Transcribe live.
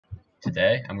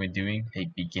Today I'm going to be doing a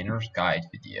beginner's guide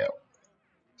video.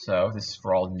 So this is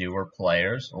for all newer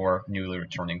players or newly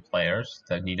returning players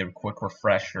that need a quick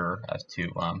refresher as to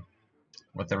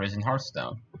what there is in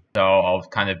Hearthstone. So I'll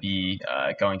kind of be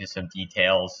going to some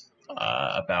details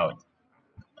about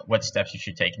what steps you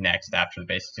should take next after the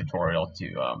basic tutorial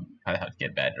to kind of how to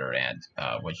get better and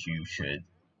what you should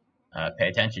pay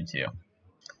attention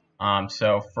to.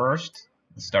 So first,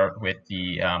 let's start with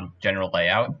the general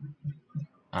layout.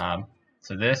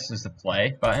 So this is the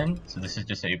play button. So this is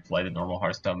just how you play the normal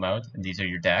Hearthstone mode, and these are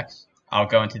your decks. I'll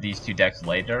go into these two decks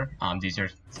later. These are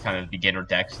kind of beginner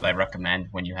decks that I recommend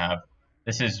when you have.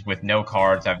 This is with no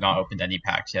cards. I've not opened any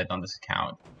packs yet on this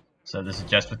account. So this is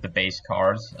just with the base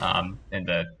cards.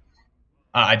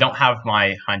 I don't have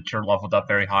my Hunter leveled up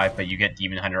very high, but you get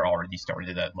Demon Hunter already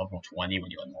started at level 20 when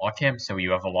you unlock him, so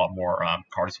you have a lot more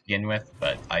cards to begin with,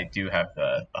 but I do have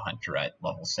the Hunter at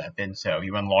level 7, so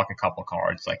you unlock a couple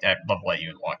cards, like at level 8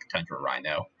 you unlock Tundra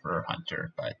Rhino for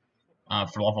Hunter, but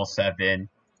for level 7,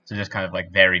 so just kind of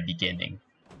like very beginning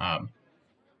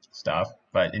stuff.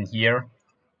 But in here,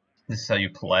 this is how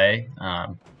you play.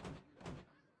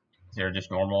 These are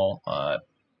just normal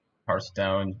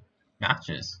Hearthstone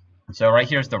matches. So right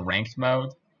here is the ranked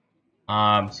mode.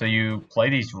 So you play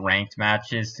these ranked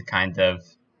matches to kind of,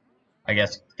 I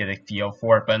guess, get a feel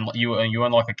for it. But you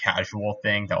unlock a casual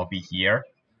thing that will be here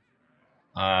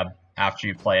after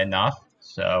you play enough.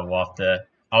 So we'll have to.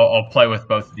 I'll play with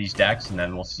both of these decks, and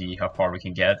then we'll see how far we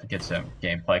can get some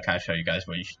gameplay. Kind of show you guys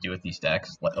what you should do with these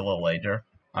decks a little later.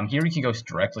 Here you can go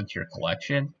directly to your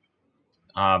collection.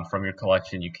 From your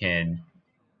collection, you can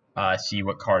see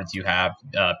what cards you have,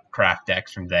 craft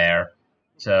decks from there.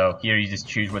 So here you just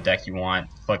choose what deck you want,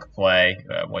 click play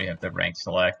while you have the rank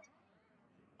select.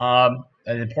 An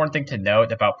important thing to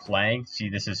note about playing, see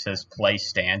this says play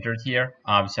standard here.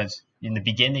 Since in the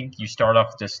beginning you start off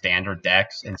with just standard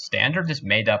decks, and standard is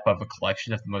made up of a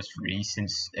collection of the most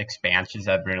recent expansions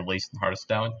that have been released in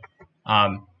Hearthstone.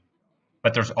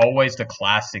 But there's always the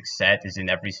classic set is in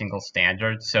every single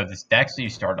standard. So this decks that you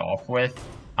start off with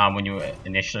when you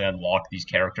initially unlock these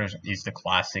characters is the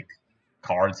classic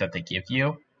cards that they give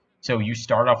you. So you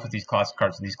start off with these classic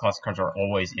cards, and these classic cards are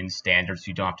always in standard, so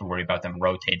you don't have to worry about them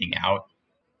rotating out.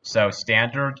 So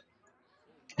standard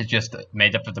is just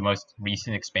made up of the most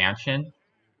recent expansion.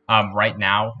 Right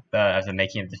now, as I'm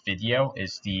making of this video,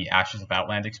 is the Ashes of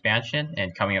Outland expansion,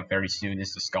 and coming up very soon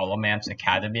is the Skullomance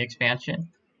Academy expansion.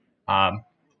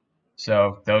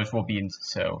 So those will be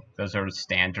those are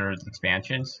standard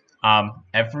expansions.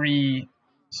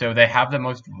 So they have the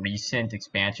most recent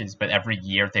expansions, but every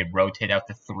year they rotate out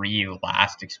the 3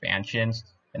 last expansions,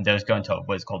 and those go into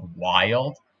what is called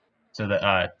Wild. So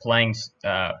the playing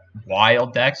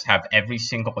Wild decks have every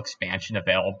single expansion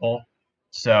available.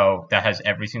 So that has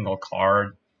every single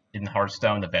card in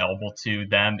Hearthstone available to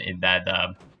them in that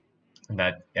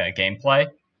gameplay.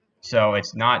 So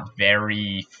it's not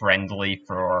very friendly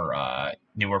for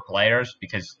newer players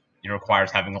because it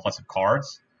requires having lots of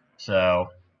cards. So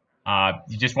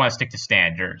you just want to stick to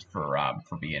standard for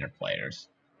beginner players.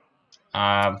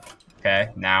 Okay,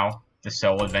 now the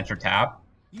solo adventure tab.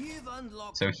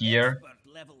 So here,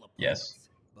 yes,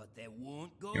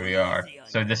 here we are.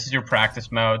 So this is your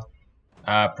practice mode.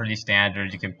 Pretty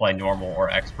standard. You can play normal or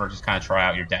expert. Just kind of try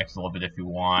out your decks a little bit if you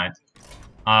want.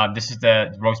 This is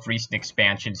the most recent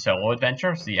expansion solo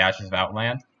adventure, so the Ashes of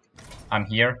Outland. I'm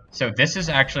here. So this is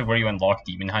actually where you unlock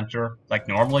Demon Hunter. Like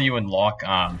normally you unlock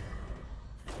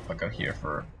I'll go here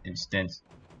for instance.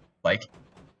 Like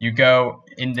you go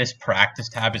in this practice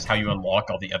tab is how you unlock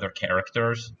all the other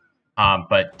characters.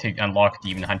 But to unlock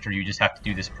Demon Hunter you just have to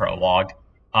do this prologue.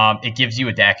 It gives you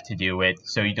a deck to do it,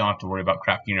 so you don't have to worry about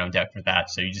crafting your own deck for that.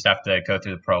 So you just have to go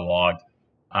through the prologue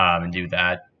and do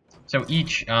that. So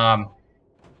each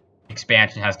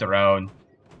expansion has their own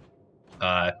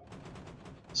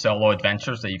solo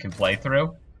adventures that you can play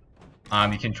through.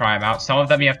 You can try them out. Some of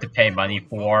them you have to pay money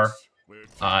for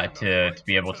to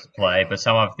be able to play, but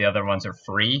some of the other ones are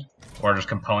free, or there's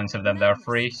components of them that are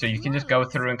free. So you can just go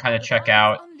through and kind of check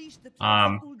out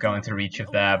going through each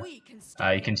of them.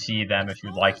 You can see them if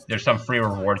you'd like. There's some free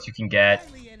rewards you can get.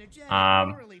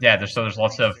 Yeah, there's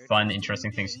lots of fun,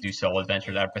 interesting things to do solo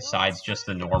adventure that besides just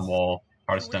the normal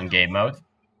Hearthstone game mode.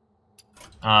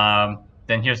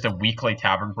 Then here's the weekly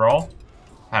Tavern Brawl.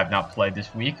 I have not played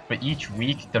this week, but each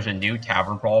week there's a new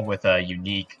Tavern Brawl with a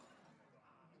unique,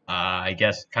 I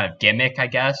guess, kind of gimmick, I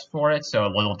guess, for it. So a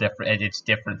little different. It's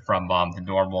different from the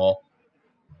normal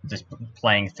just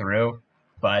playing through.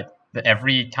 But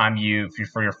every time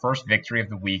for your first victory of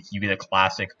the week, you get a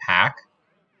classic pack.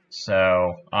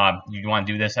 So you want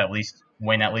to do this at least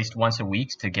win at least once a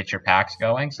week to get your packs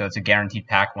going. So it's a guaranteed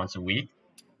pack once a week.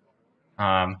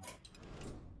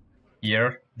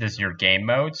 Here, this is your game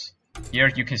modes. Here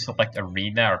you can select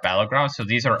Arena or Battleground. So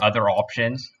these are other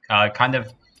options. Kind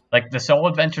of like the solo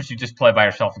adventures, you just play by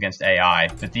yourself against AI.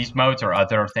 But these modes are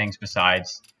other things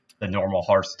besides the normal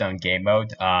Hearthstone game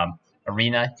mode.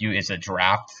 Arena is a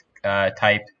draft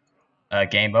type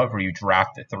game mode where you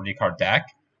draft a 30-card deck.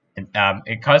 And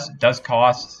it does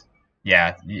cost,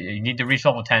 yeah, you need to reach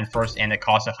level 10 first, and it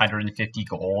costs 150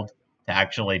 gold to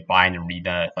actually buy an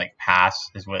arena like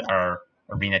pass, is what our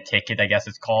arena ticket, I guess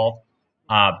it's called.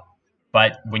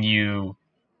 But when you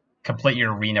complete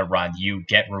your arena run, you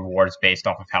get rewards based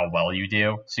off of how well you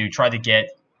do. So you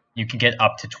can get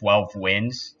up to 12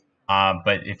 wins.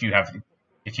 But if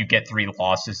you get 3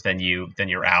 losses, then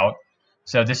you're out.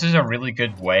 So this is a really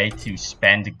good way to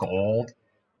spend gold,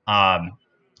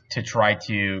 to try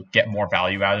to get more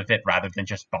value out of it rather than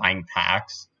just buying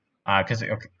packs. Because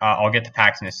I'll get to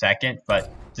packs in a second, but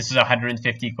this is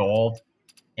 150 gold,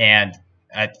 and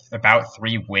at about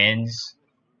 3 wins,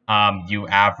 you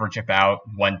average about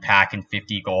 1 pack and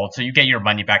 50 gold. So you get your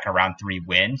money back around 3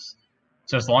 wins.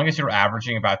 So as long as you're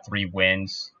averaging about 3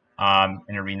 wins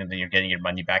in Arena, then you're getting your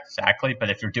money back exactly. But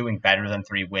if you're doing better than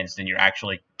 3 wins, then you're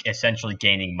actually essentially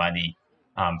gaining money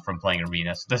from playing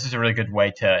Arena. So this is a really good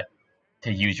way to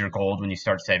use your gold when you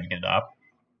start saving it up.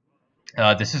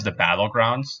 This is the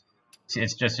Battlegrounds.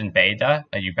 It's just in beta.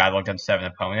 You battle against 7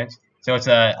 opponents. So it's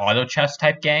an auto chess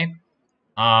type game.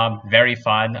 Very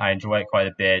fun. I enjoy it quite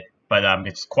a bit, but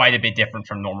it's quite a bit different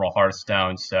from normal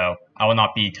Hearthstone, so I will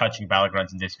not be touching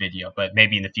Battlegrounds in this video, but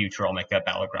maybe in the future I'll make a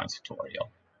Battlegrounds tutorial.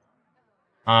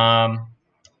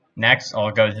 Next,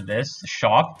 I'll go to the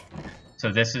shop.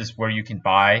 So this is where you can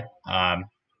buy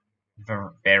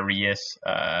various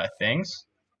things.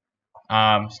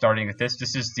 Starting with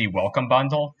this is the Welcome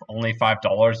Bundle. For only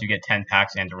 $5, you get 10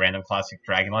 packs and a random classic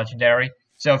Dragon Legendary.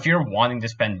 So if you're wanting to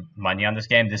spend money on this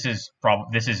game, this is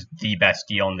the best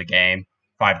deal in the game.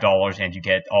 $5 and you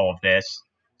get all of this.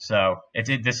 So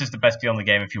this is the best deal in the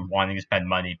game if you're wanting to spend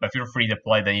money. But if you're free to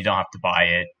play, then you don't have to buy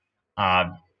it.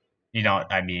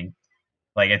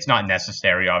 It's not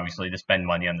necessary, obviously, to spend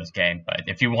money on this game. But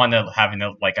if you want to have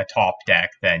a top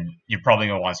deck, then you're probably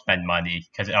going to want to spend money,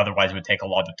 because otherwise it would take a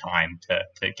lot of time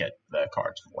to get the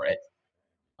cards for it.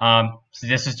 So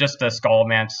this is just the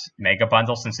Skullman's Mega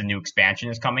Bundle. Since the new expansion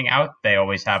is coming out, they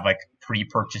always have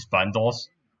pre-purchase bundles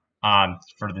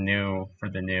for the new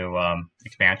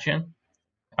expansion.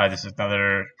 This is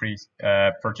another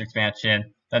pre-purchase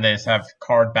expansion. Then they just have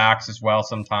card backs as well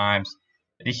sometimes.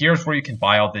 Here's where you can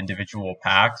buy all the individual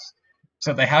packs.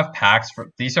 So they have packs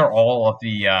for these are all of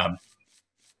the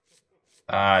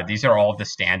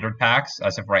standard packs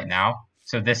as of right now.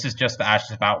 So this is just the Ashes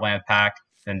of Outland pack.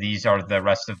 Then these are the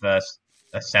rest of the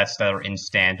sets that are in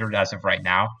standard as of right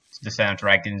now. It's Descent of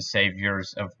Dragons,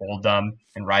 Saviors of Oldham,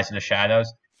 and Rise of the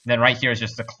Shadows. And then right here is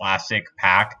just the classic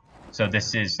pack. So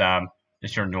this is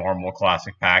just your normal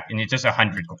classic pack, and it's just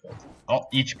 100 gold.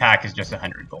 Each pack is just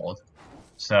 100 gold.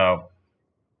 So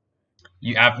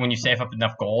when you save up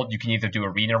enough gold, you can either do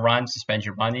arena runs to spend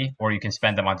your money, or you can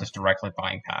spend them on just directly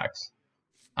buying packs.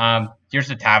 Here's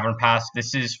the Tavern Pass.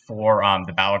 This is for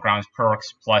the Battlegrounds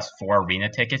perks plus 4 arena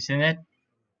tickets in it.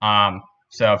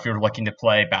 So if you're looking to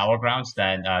play Battlegrounds,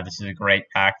 then this is a great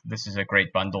pack. This is a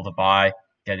great bundle to buy.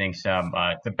 Getting some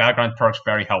the Battleground perks,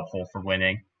 very helpful for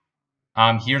winning.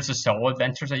 Here's the solo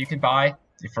adventures that you can buy.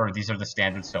 These are the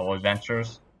standard solo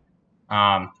adventures.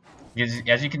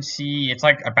 As you can see, it's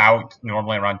about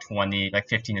normally around $15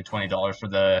 to $20 for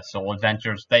the solo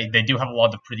adventures. They do have a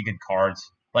lot of pretty good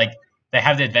cards. They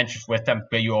have the adventures with them,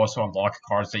 but you also unlock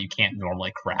cards that you can't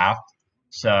normally craft.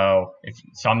 So if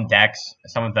some of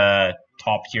the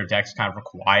top tier decks kind of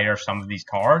require some of these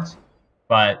cards,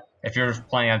 but if you're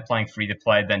planning on playing free to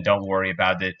play, then don't worry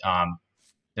about it.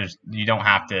 You don't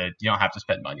have to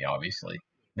spend money, obviously.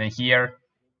 Then here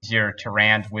is your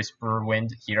Tyrande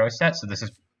Whisperwind hero set. So this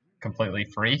is completely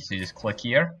free. So you just click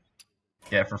here,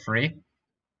 get it for free.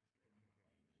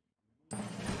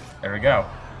 There we go.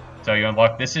 So you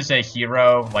unlock, this is a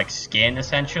hero skin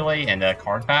essentially, and a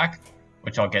card pack,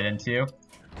 which I'll get into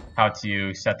how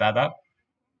to set that up.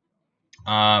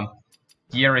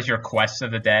 Here is your quest of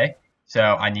the day. So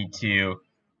I need to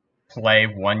play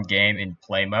 1 game in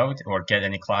play mode or get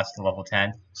any class to level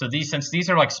 10. So since these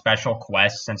are special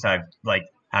quests, since I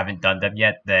haven't done them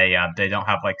yet, they don't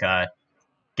have a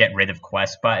get rid of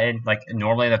quest button.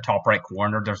 Normally in the top right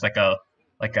corner, there's a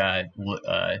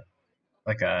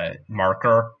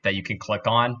marker that you can click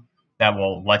on that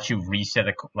will let you reset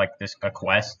a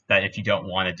quest that if you don't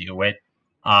want to do it.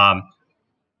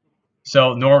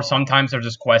 So sometimes there's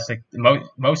just quests like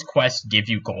most quests give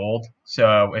you gold.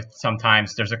 So if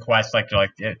sometimes there's a quest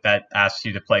that asks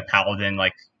you to play Paladin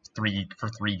like 3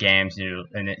 games,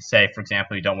 and say for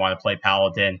example you don't want to play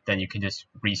Paladin, then you can just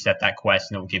reset that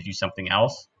quest and it will give you something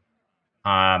else.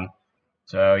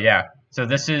 So yeah, so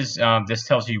this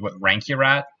tells you what rank you're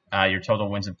at, your total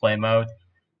wins in play mode.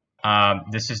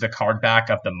 This is the card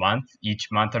back of the month. Each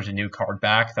month there's a new card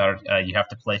back that you have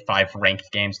to play 5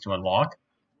 ranked games to unlock.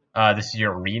 This is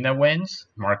your arena wins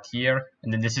marked here,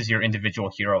 and then this is your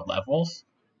individual hero levels.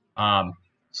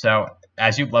 So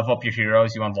as you level up your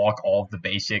heroes, you unlock all of the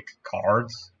basic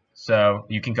cards. So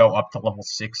you can go up to level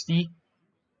 60,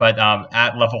 but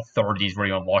at level 30 is where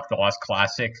you unlock the last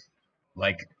classic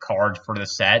card for the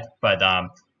set. But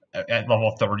at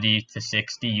level 30 to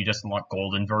 60, you just unlock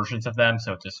golden versions of them,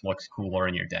 so it just looks cooler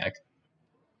in your deck.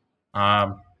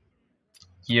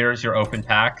 Here's your open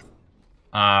pack.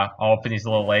 I'll open these a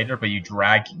little later, but you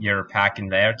drag your pack in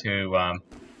there to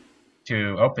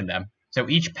open them. So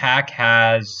each pack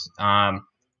has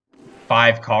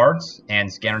 5 cards, and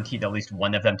it's guaranteed at least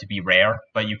one of them to be rare.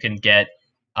 But you can get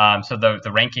so the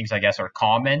rankings, I guess, are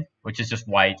common, which is just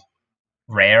white,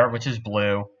 rare, which is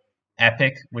blue,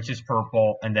 epic, which is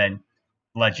purple, and then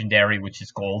legendary, which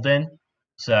is golden.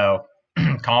 So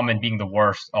common being the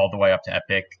worst, all the way up to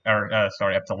epic, or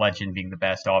up to legend being the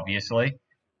best, obviously.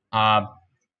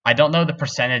 I don't know the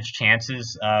percentage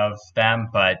chances of them,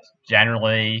 but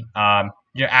generally,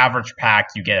 your average pack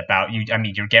you get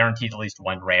you're guaranteed at least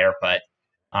 1 rare, but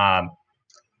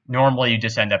normally you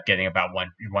just end up getting about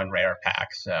one rare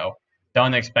pack. So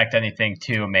don't expect anything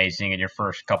too amazing in your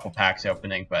first couple packs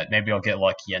opening, but maybe you'll get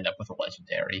lucky, end up with a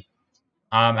legendary.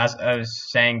 As I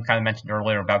was mentioned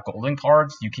earlier about golden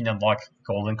cards, you can unlock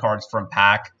golden cards from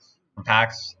packs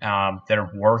that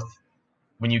are worth.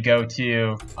 When you go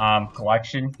to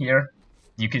collection here,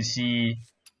 you can see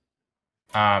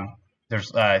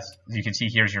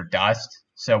here's your dust.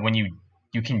 So when you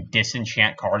can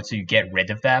disenchant cards, so you get rid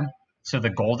of them. So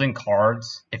the golden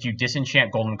cards, if you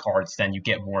disenchant golden cards, then you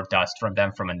get more dust from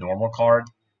them from a normal card.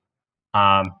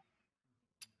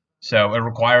 So it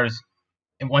requires,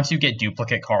 and once you get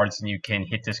duplicate cards, then you can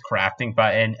hit this crafting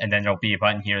button, and then there'll be a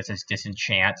button here that says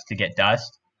disenchant to get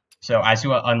dust. So as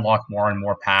you unlock more and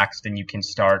more packs, then you can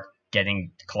start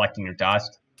collecting your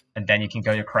dust, and then you can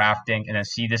go to crafting, and then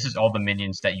see this is all the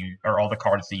minions all the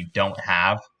cards that you don't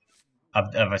have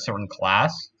of a certain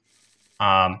class.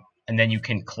 And then you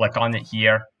can click on it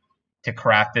here to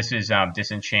craft. This is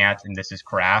disenchant, and this is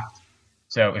craft.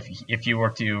 So if you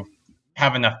were to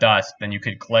have enough dust, then you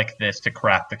could click this to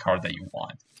craft the card that you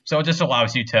want. So it just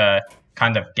allows you to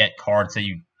kind of get cards that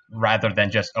rather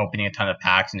than just opening a ton of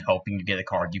packs and hoping to get a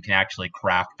card, you can actually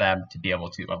craft them to be able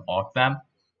to unlock them.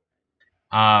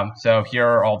 So here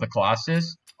are all the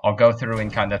classes. I'll go through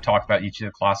and kind of talk about each of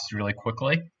the classes really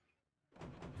quickly.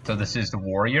 So this is the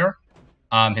warrior.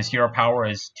 His hero power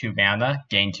is 2 mana,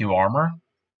 gain 2 armor.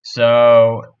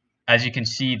 So as you can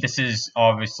see, this is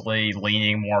obviously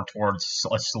leaning more towards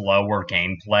a slower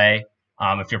gameplay.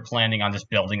 If you're planning on just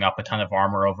building up a ton of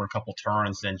armor over a couple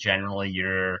turns, then generally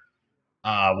you're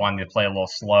wanting to play a little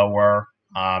slower.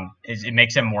 It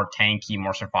makes him more tanky,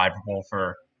 more survivable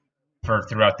for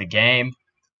throughout the game.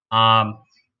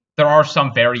 There are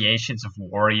some variations of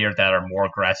warrior that are more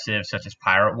aggressive, such as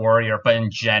pirate warrior, but in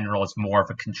general, it's more of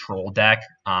a control deck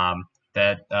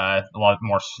that a lot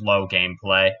more slow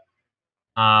gameplay.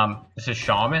 This is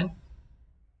shaman.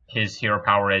 His hero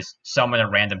power is summon a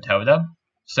random totem.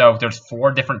 So there's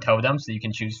 4 different totems that you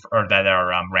can choose or that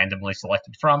are randomly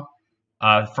selected from.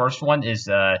 The first one is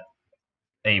a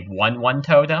 1/1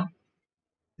 totem.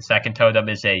 The second totem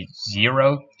is a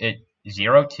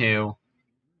 0/2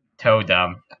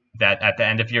 totem that at the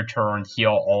end of your turn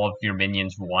heal all of your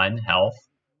minions 1 health.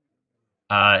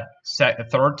 The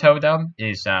third totem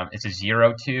is it's a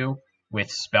 0/2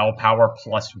 with spell power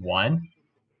 +1.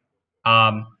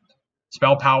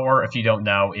 Spell power, if you don't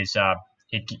know, is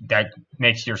that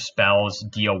makes your spells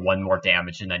deal 1 more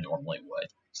damage than they normally would.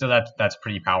 So that's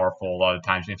pretty powerful a lot of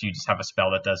times. If you just have a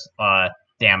spell that does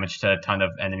damage to a ton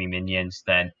of enemy minions,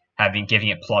 then giving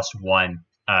it +1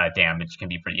 damage can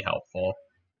be pretty helpful.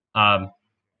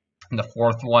 And the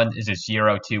fourth one is a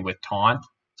 0/2 with taunt.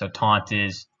 So taunt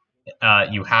is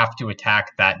you have to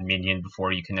attack that minion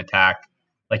before you can attack.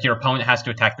 Like your opponent has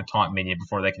to attack the taunt minion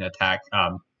before they can attack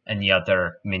any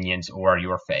other minions or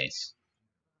your face.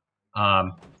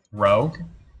 Rogue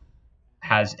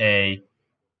has a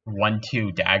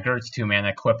 1/2 dagger. It's 2 mana.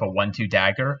 Equip a 1/2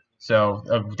 dagger. So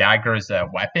a dagger is a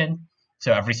weapon.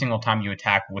 So every single time you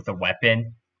attack with a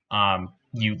weapon,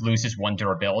 you loses 1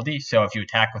 durability. So if you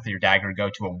attack with your dagger, go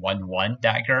to a 1/1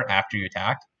 dagger after you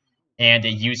attack, and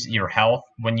it uses your health.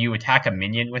 When you attack a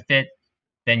minion with it,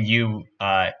 then you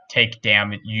take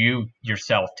damage. You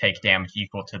yourself take damage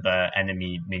equal to the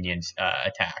enemy minion's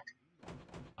attack.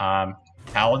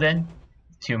 Paladin,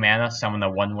 2 mana, summon a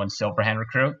 1/1 Silverhand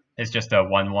Recruit. It's just a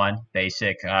 1/1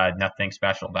 basic, nothing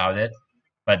special about it.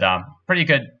 But pretty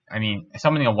good. I mean,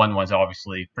 summoning a 1/1 is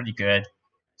obviously pretty good.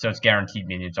 So it's guaranteed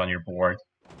minions on your board.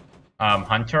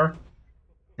 Hunter,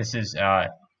 this is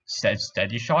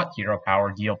Steady Shot, hero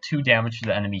power, deal 2 damage to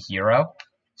the enemy hero.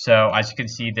 So as you can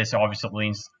see, this obviously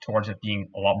leans towards it being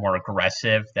a lot more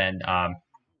aggressive than,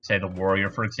 say, the warrior,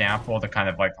 for example. They're kind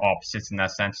of like opposites in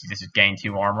that sense. This is gain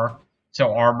 2 armor.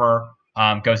 So armor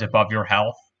goes above your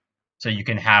health. So you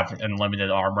can have unlimited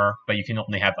armor, but you can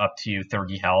only have up to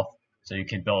 30 health. So you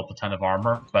can build up a ton of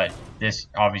armor. But this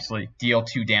obviously deal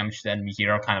 2 damage to the enemy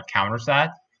hero kind of counters that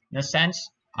in a sense.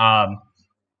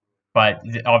 But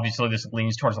obviously this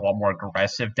leans towards a lot more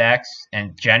aggressive decks,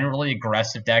 and generally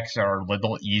aggressive decks are a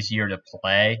little easier to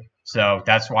play. So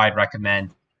that's why I'd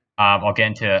recommend, I'll get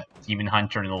into Demon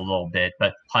Hunter in a little bit,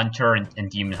 but Hunter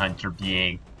and Demon Hunter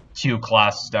being 2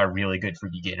 classes that are really good for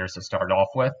beginners to start off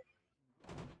with.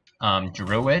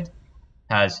 Druid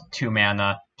has 2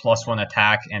 mana, +1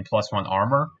 attack, and +1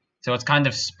 armor. So it's kind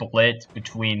of split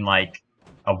between like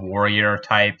a warrior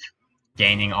type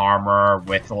gaining armor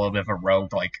with a little bit of a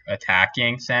rogue like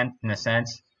attacking in a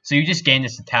sense. So you just gain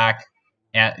this attack,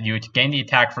 and you gain the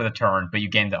attack for the turn, but you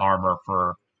gain the armor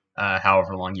for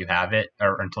however long you have it,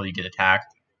 or until you get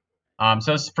attacked.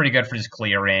 So it's pretty good for just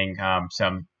clearing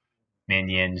some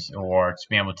minions, or just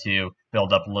being able to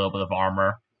build up a little bit of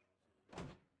armor.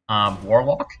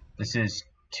 Warlock, this is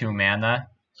 2 mana,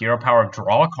 hero power,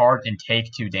 draw a card and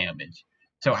take 2 damage.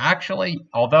 So actually,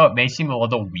 although it may seem a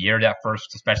little weird at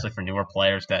first, especially for newer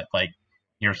players, that like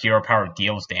your hero power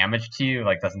deals damage to you,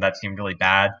 like doesn't that seem really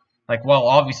bad? Like, well,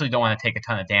 obviously you don't want to take a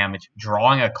ton of damage.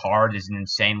 Drawing a card is an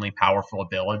insanely powerful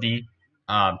ability.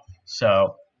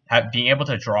 So being able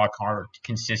to draw a card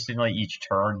consistently each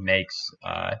turn makes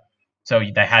so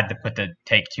they had to put the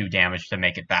take 2 damage to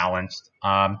make it balanced.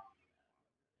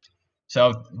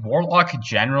 So Warlock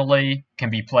generally can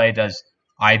be played as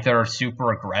either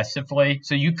super aggressively,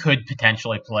 so you could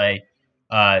potentially play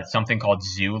something called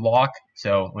Zoolock,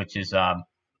 which is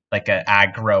like an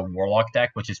aggro Warlock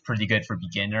deck, which is pretty good for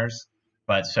beginners.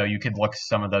 But so you could look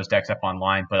some of those decks up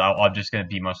online, but I'm just going to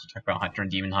be mostly talking about Hunter and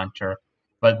Demon Hunter.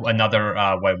 But another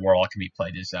way Warlock can be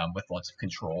played is with lots of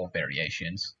control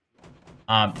variations.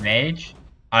 Mage,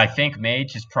 I think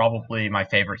Mage is probably my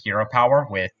favorite hero power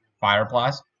with Fire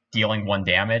Blast, dealing 1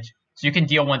 damage. So you can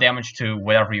deal 1 damage to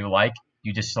whatever you like.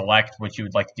 You just select what you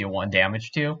would like to deal 1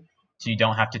 damage to. So you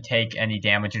don't have to take any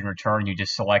damage in return. You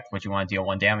just select what you want to deal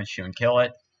 1 damage to and kill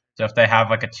it. So if they have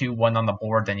like a 2/1 on the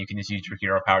board, then you can just use your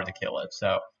hero power to kill it.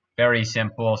 So very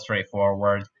simple,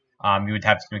 straightforward. You would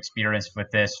have some experience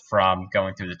with this from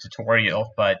going through the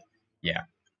tutorial, but yeah,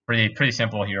 pretty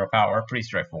simple hero power, pretty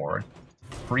straightforward.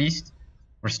 Priest,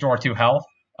 restore 2 health.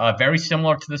 Very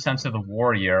similar to the sense of the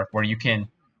warrior, where you can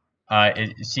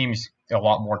it seems a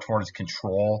lot more towards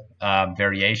control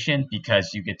variation,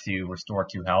 because you get to restore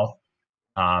 2 health.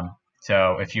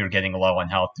 So if you're getting low on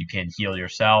health, you can heal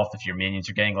yourself. If your minions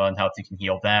are getting low on health, you can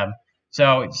heal them.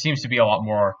 So it seems to be a lot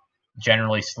more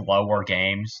generally slower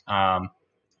games, and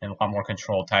a lot more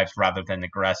control types rather than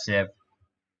aggressive.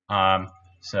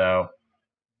 So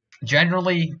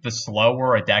generally, the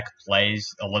slower a deck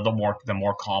plays, a little more, the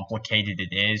more complicated it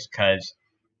is, because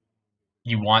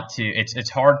you want to,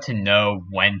 it's hard to know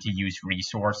when to use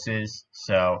resources.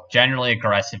 So generally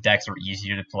aggressive decks are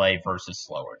easier to play versus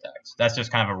slower decks. That's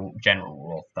just kind of a general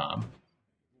rule of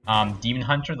thumb. Demon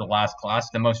Hunter, the last class,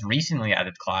 the most recently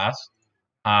added class,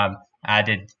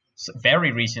 added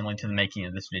very recently to the making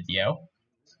of this video.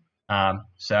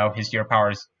 So his hero power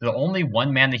is the only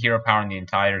 1 mana hero power in the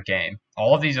entire game.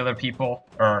 All of these other people,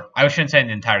 or I shouldn't say in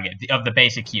the entire game, of the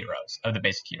basic heroes.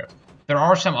 There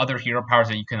are some other hero powers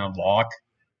that you can unlock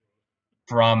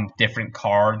from different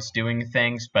cards doing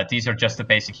things, but these are just the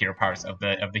basic hero powers of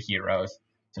the heroes.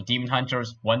 So Demon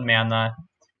Hunters, 1 mana,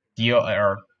 deal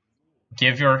or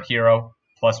give your hero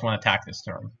 +1 attack this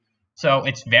turn. So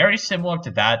it's very similar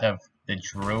to that of the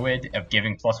Druid of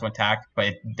giving +1 attack, but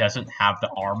it doesn't have the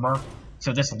armor.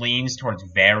 So this leans towards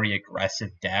very aggressive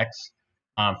decks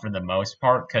for the most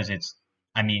part, because it's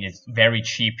very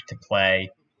cheap to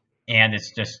play, and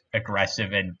it's just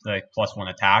aggressive and the +1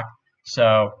 attack.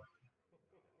 So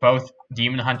both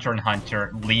Demon Hunter and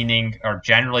Hunter are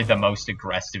generally the most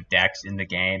aggressive decks in the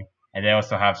game, and they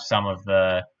also have some of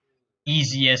the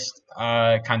easiest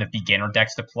kind of beginner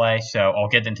decks to play. So I'll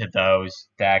get into those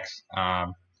decks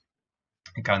and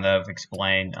kind of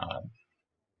explain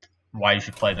why you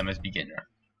should play them as beginner.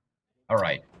 All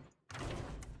right,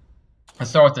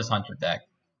 let's start with this hunter deck.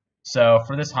 So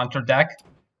for this hunter deck,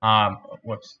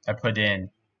 whoops, I put in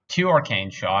 2 Arcane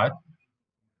Shot,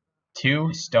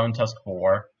 2 Stone Tusk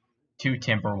Boar, 2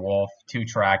 Timberwolf, 2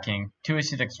 Tracking, 2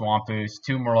 Acidic Swamp Ooze,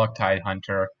 2 Murloc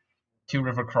Tidehunter, 2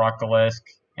 River Crocolisk,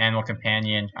 Animal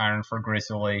Companion, Ironfur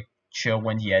Grizzly,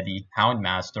 Chillwind Yeti,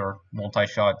 Houndmaster,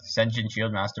 Multi-Shot, Senjin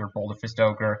Shieldmaster, Boulder Fist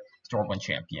Ogre, Stormwind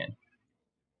Champion.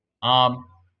 I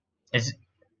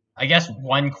guess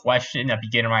one question a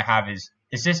beginner might have is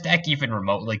this deck even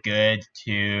remotely good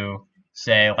to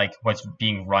say like what's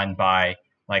being run by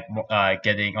like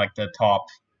getting like the top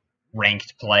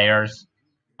ranked players?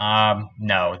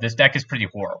 No, this deck is pretty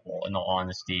horrible in all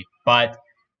honesty. But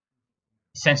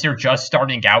since you're just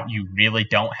starting out, you really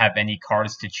don't have any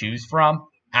cards to choose from.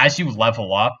 As you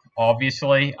level up,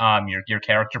 obviously, your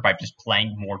character by just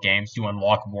playing more games, you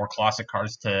unlock more classic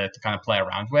cards to kind of play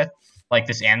around with. Like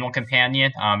this Animal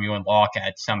Companion, you unlock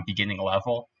at some beginning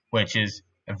level, which is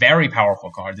a very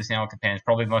powerful card. This Animal Companion is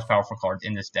probably the most powerful card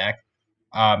in this deck.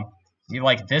 You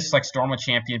like this, like Stormwind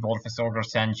Champion, Boulder Fist Ogre,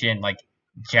 Senjin, like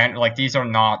these are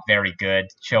not very good.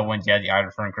 Chillwind, Yeti,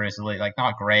 Ironfur, and Grizzly, like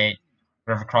not great.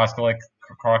 River Crocolisk,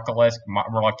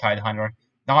 Murloc Tidehunter,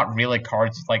 not really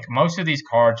cards. Like most of these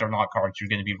cards are not cards you're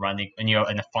going to be running, in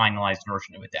a finalized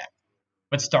version of a deck.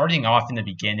 But starting off in the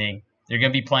beginning, you're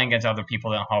going to be playing against other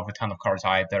people that don't have a ton of cards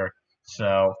either.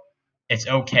 So it's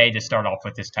okay to start off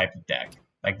with this type of deck.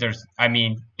 Like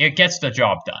it gets the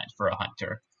job done for a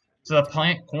hunter. So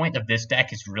the point of this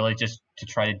deck is really just to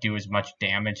try to do as much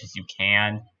damage as you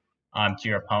can to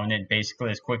your opponent,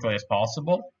 basically as quickly as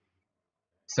possible.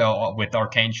 So with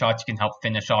Arcane Shots, you can help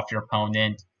finish off your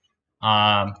opponent.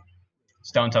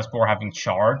 Stone Tusk Boar having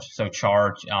Charge. So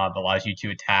Charge allows you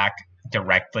to attack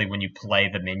directly when you play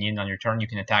the minion on your turn. You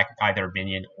can attack either a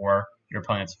minion or your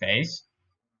opponent's face.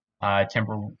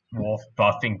 Timberwolf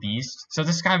buffing Beast. So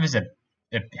this kind of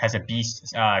has a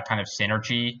Beast kind of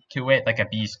synergy to it, like a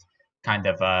Beast kind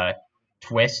of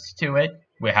twist to it.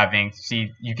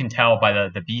 You can tell by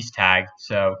the Beast tag.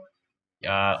 So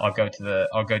I'll go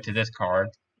to this card,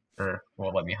 or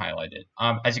well, let me highlight it.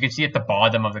 As you can see at the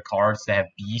bottom of the cards, they have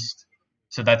Beast,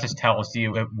 so that just tells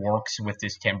you it works with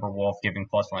this Timberwolf giving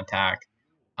 +1 attack.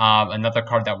 Another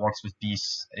card that works with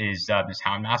Beast is this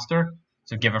Houndmaster,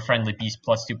 so give a friendly Beast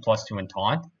 +2/+2 in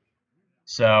Taunt.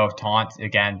 So Taunt,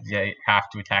 again, they have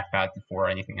to attack that before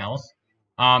anything else.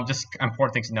 Just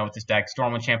important things to know with this deck: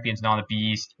 Stormwind Champion's not a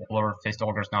Beast, Boulder Fist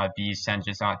Ogre's not a Beast,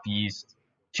 Senjin's not a Beast,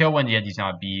 Chillwind Yeti's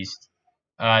not a Beast.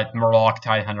 Murloc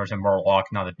Tidehunter's a Murloc,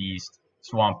 not a Beast.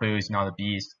 Swamp Ooze, not a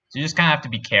Beast. So you just kind of have to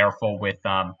be careful with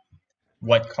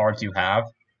what cards you have.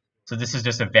 So this is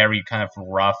just a very kind of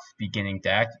rough beginning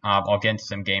deck. I'll get into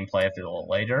some gameplay of it a little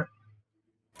later.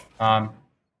 Now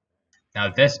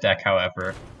this deck,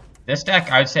 however,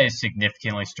 I would say is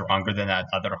significantly stronger than that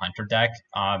other Hunter deck.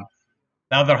 The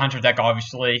other Hunter deck,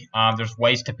 obviously, there's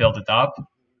ways to build it up.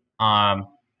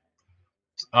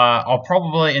 I'll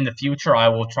probably in the future I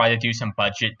will try to do some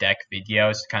budget deck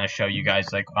videos to kind of show you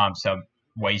guys like some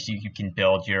ways you can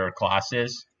build your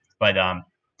classes. But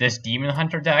this Demon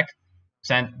Hunter deck,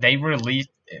 since they released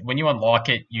when you unlock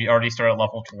it, you already start at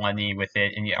level 20 with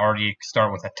it, and you already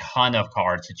start with a ton of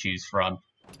cards to choose from.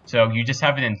 So you just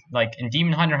have it in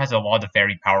Demon Hunter has a lot of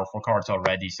very powerful cards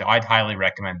already, so I'd highly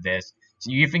recommend this.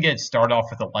 So you even start off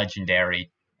with a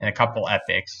legendary and a couple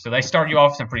epics. So they start you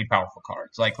off with some pretty powerful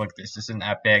cards. Like, look, this is an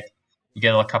epic. You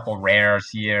get a couple rares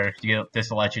here. You get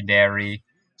this legendary.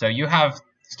 So you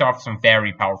start with some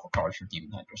very powerful cards for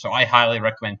Demon Hunter. So I highly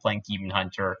recommend playing Demon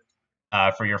Hunter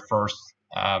for your first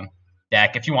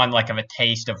deck. If you want like a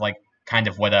taste of like kind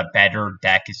of what a better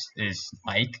deck is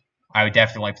like, I would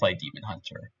definitely play Demon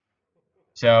Hunter.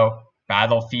 So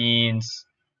Battle Fiends.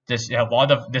 This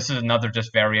is another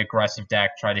just very aggressive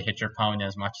deck. Try to hit your opponent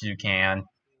as much as you can.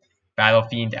 Battle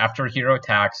Fiend, after a hero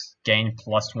attacks, gain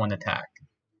 +1 attack.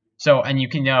 So, and you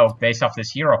can know, based off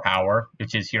this hero power,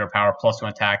 which is hero power +1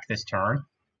 attack this turn,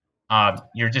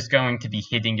 you're just going to be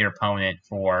hitting your opponent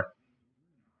for,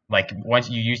 like, once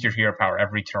you use your hero power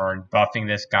every turn, buffing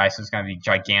this guy, so it's going to be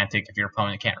gigantic if your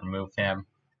opponent can't remove him.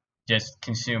 Just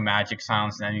consume magic,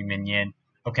 silence an enemy minion.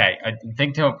 Okay,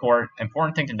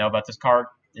 important thing to know about this card,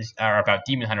 or about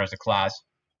Demon Hunter as a class,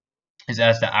 is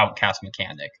as the Outcast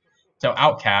mechanic. So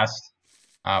Outcast,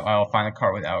 I'll find a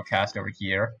card with Outcast over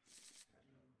here.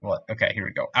 Well, okay, here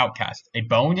we go. Outcast, a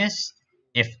bonus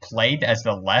if played as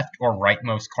the left or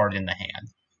rightmost card in the hand.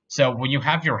 So when you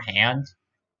have your hand,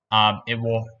 it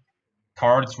will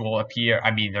cards will appear.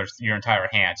 I mean, there's your entire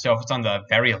hand. So if it's on the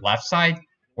very left side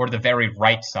or the very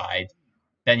right side,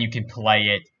 then you can play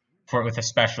it with a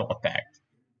special effect.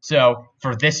 So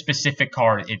for this specific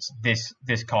card, it's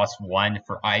this costs 1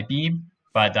 for I-Beam,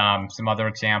 but some other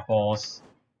examples.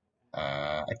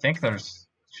 I think there's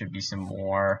should be some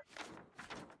more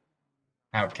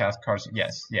Outcast cards.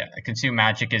 Yes, yeah. Consume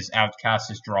Magic is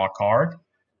Outcast is draw a card.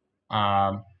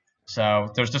 So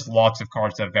there's just lots of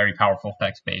cards that have very powerful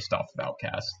effects based off of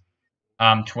Outcast.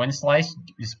 Twin Slice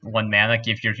is 1 mana,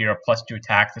 give your hero +2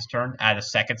 attack this turn, add a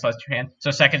second slice to your hand.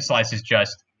 So second slice is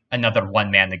just another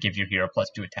 1 mana, give your hero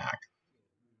 +2 attack.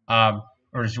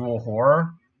 Ritual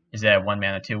Horror is a 1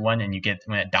 mana 2/1, and you get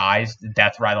when it dies, the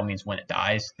death rattle means when it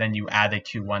dies, then you add a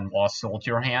 2/1 Lost Soul to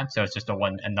your hand, so it's just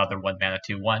another 1 mana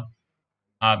 2/1.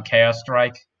 Chaos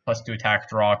Strike, +2 attack,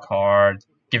 draw a card,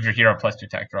 give your hero +2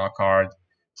 attack, draw a card.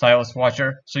 Silas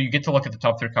Watcher, so you get to look at the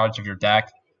top 3 cards of your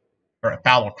deck, or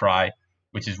Battle Cry,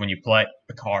 which is when you play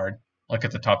the card, look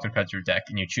at the top 3 cards of your deck,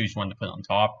 and you choose one to put on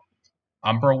top.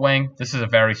 Umbra Wing, this is a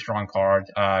very strong card.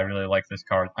 I really like this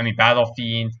card. I mean, Battle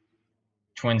Fiend,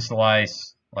 Twin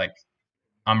Slice, like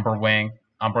Umbra Wing.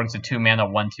 Umbra Wing's a 2 mana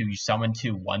 1/2. You summon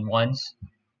 2 1/1s.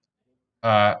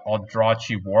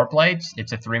 Eldrachi Warblades.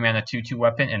 It's a 3 mana 2/2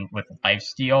 weapon, and with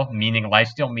lifesteal,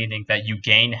 meaning that you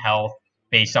gain health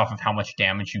based off of how much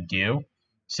damage you do.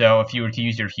 So if you were to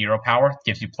use your hero power, it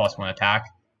gives you +1 attack.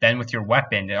 Then with your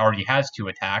weapon, it already has 2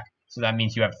 attack, so that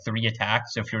means you have 3 attack.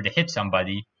 So if you were to hit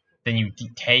somebody, then you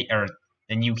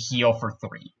then you heal for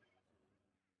 3.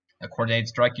 A Coordinated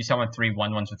Strike, you summon 3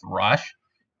 1/1s with Rush.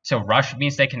 So Rush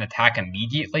means they can attack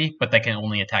immediately, but they can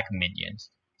only attack minions.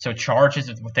 So Charge is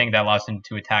the thing that allows them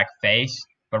to attack face,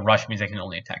 but Rush means they can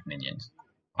only attack minions.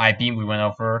 I-Beam, we went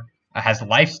over, has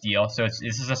Lifesteal, so this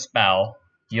is a spell.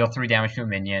 Deal 3 damage to a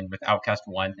minion with Outcast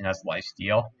 1 and has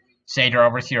Lifesteal. Satyr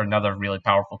over here, another really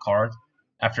powerful card.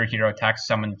 After a hero attacks,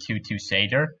 summon 2/2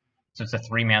 Satyr. So it's a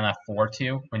 3 mana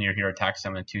 4/2 when your hero attacks,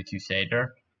 summon 2/2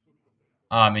 Satyr.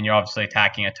 And you're obviously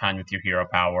attacking a ton with your hero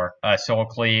power. Soul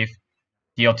Cleave,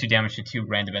 deal 2 damage to 2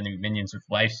 random enemy minions with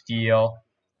Lifesteal.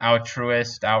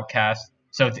 Altruist, Outcast.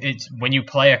 So it's when you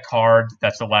play a card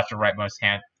that's the left or rightmost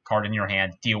card in your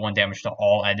hand, deal 1 damage to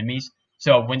all enemies.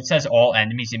 So when it says all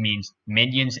enemies, it means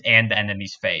minions and the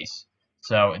enemy's face.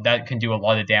 So that can do a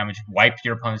lot of damage, wipe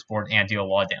your opponent's board, and deal a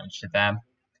lot of damage to them.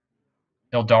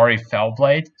 Ildari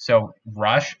Fellblade, so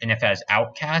Rush, and if it has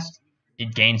Outcast,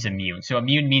 it gains Immune. So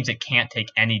Immune means it can't take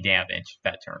any damage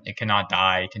that turn. It cannot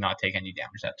die, it cannot take any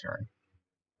damage that turn.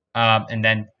 And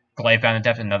then Glavebound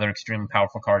Adept, another extremely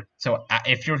powerful card. So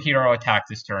if your hero attacks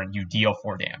this turn, you deal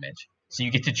 4 damage. So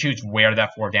you get to choose where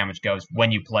that 4 damage goes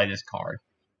when you play this card.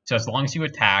 So as long as you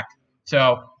attack,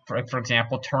 so for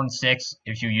example, turn 6,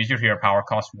 if you use your hero power,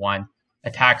 cost 1,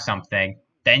 attack something,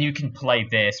 then you can play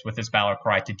this with this Battle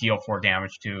Cry to deal 4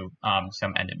 damage to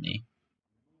some enemy.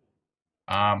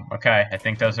 Okay, I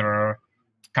think those are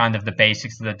kind of the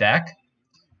basics of the deck.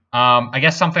 I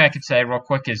guess something I could say real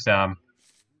quick is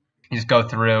just go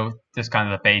through this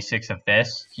kind of the basics of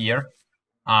this here.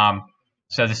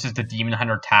 So this is the Demon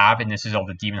Hunter tab, and this is all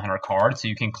the Demon Hunter cards. So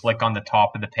you can click on the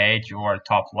top of the page or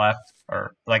top left,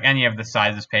 or like any of the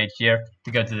sides of this page here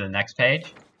to go to the next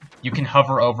page. You can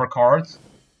hover over cards.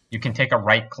 You can take a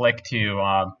right click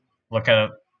to look at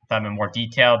them in more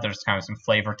detail. There's kind of some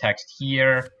flavor text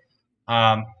here.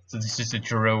 So this is a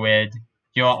Druid.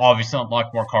 You'll obviously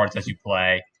unlock more cards as you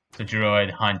play. So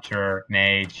Druid, Hunter,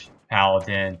 Mage,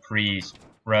 Paladin, Priest,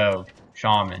 Rogue,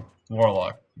 Shaman,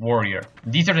 Warlock, Warrior.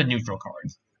 These are the neutral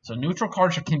cards. So neutral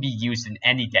cards can be used in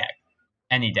any deck.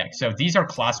 Any deck. So these are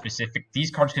class specific.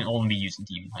 These cards can only be used in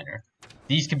Demon Hunter.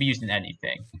 These can be used in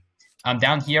anything.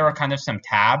 Down here are kind of some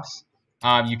tabs.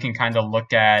 You can kind of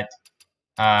look at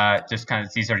just kind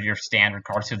of, these are your standard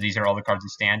cards. So these are all the cards in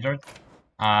standard.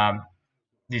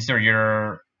 These are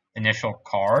your initial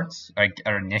cards,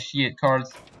 or initiate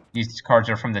cards. These cards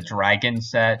are from the Dragon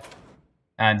set.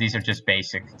 And these are just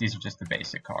basic. These are just the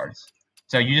basic cards.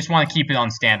 So you just want to keep it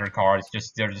on standard cards.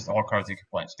 They're just all cards you can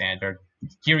play in standard.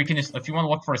 Here you can just, if you want to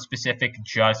look for a specific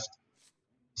just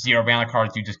 0 mana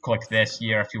cards, you just click this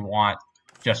here. If you want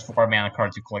just 4 mana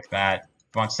cards, you click that.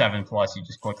 If you want 7+, you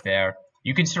just click there.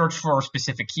 You can search for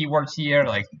specific keywords here,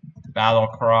 like Battle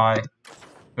Cry.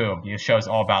 Boom, it shows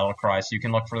all Battle Cries. So you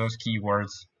can look for those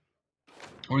keywords.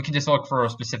 Or you can just look for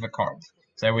specific cards.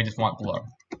 Say we just want Blur.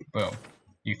 Boom,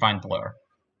 you find Blur.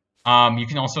 You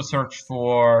can also search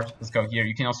for, let's go here,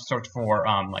 you can also search for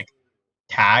like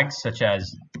tags such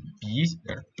as beast.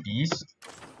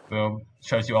 Boom,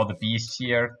 shows you all the beasts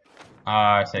here.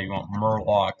 So you want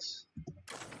Murlocs.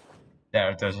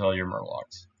 Those are all your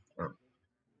Murlocs.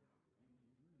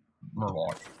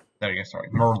 Murloc. There you go, sorry.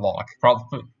 Murloc.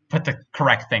 Probably put the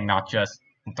correct thing, not just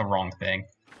the wrong thing.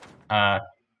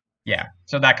 Yeah,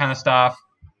 so that kind of stuff.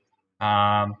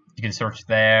 You can search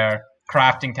there.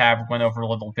 Crafting tab went over a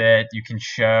little bit. You can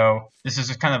show, this is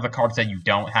just kind of the cards that you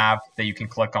don't have that you can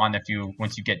click on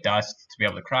once you get dust to be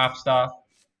able to craft stuff.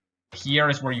 Here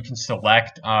is where you can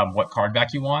select what card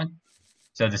back you want.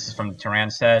 So this is from the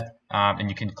Tyrann set, and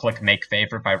you can click make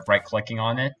favorite by right clicking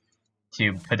on it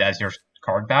to put as your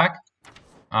card back.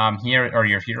 Here are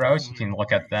your heroes. You can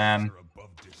look at them,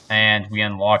 and we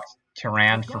unlocked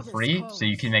Tyrann for free, so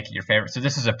you can make it your favorite. So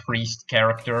this is a priest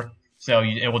character, so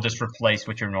it will just replace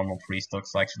what your normal priest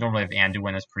looks like. So normally I have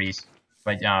Anduin as priest,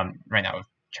 but right now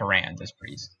Tyrann as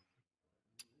priest.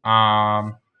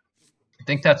 I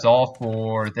think that's all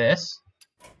for this.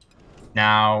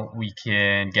 Now we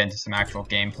can get into some actual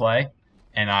gameplay,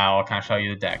 and I'll kind of show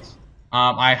you the decks.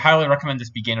 I highly recommend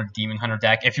this beginner Demon Hunter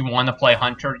deck. If you want to play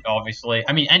Hunter, obviously,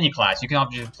 I mean any class. You can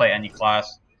obviously play any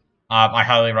class. I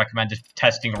highly recommend just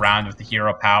testing around with the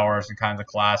hero powers and kind of the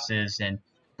classes, and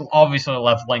obviously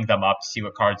leveling them up to see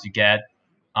what cards you get.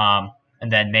 And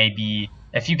then maybe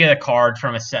if you get a card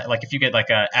from a set, like if you get like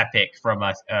a epic from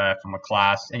a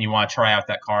class and you want to try out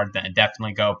that card, then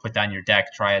definitely go put that in your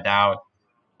deck, try it out.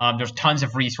 There's tons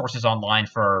of resources online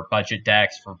for budget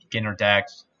decks, for beginner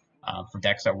decks, for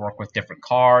decks that work with different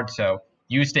cards. So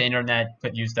use the internet,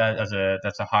 but use that as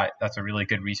that's a really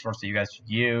good resource that you guys should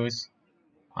use.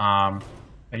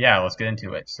 But yeah, let's get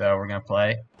into it. So we're gonna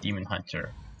play Demon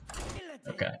Hunter.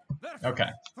 Okay.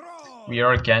 We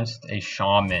are against a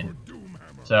Shaman.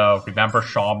 So remember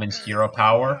Shaman's hero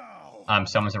power.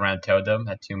 Summons around Totem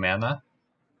at 2 mana.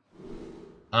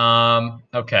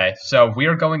 Okay, so we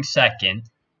are going second.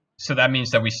 So that means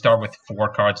that we start with 4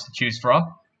 cards to choose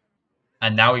from.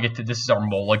 And now we get to, this is our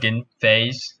mulligan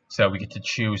phase. So we get to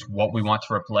choose what we want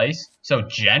to replace. So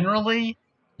generally,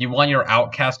 you want your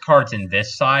outcast cards in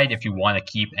this side if you want to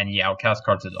keep any outcast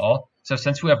cards at all. So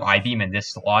since we have I-Beam in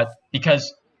this slot,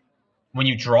 because when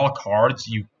you draw cards,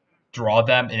 you draw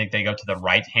them and they go to the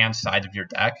right-hand side of your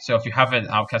deck. So if you have an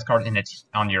outcast card and it's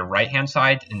on your right-hand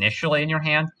side initially in your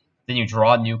hand, then you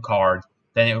draw a new card,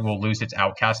 then it will lose its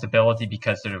outcast ability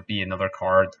because there will be another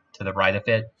card to the right of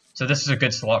it. So this is a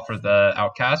good slot for the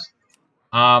outcast.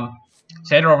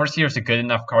 Satyr Overseer is a good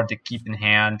enough card to keep in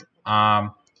hand.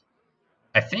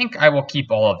 I think I will keep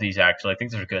all of these, actually. I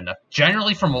think they're good enough.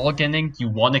 Generally, for mulliganing, you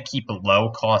want to keep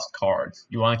low-cost cards.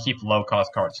 You want to keep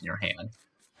low-cost cards in your hand.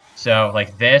 So,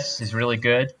 like, this is really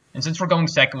good. And since we're going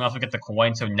second, we also get the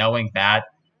coin. So, knowing that,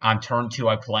 on turn 2,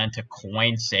 I plan to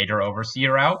coin Satyr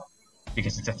Overseer out,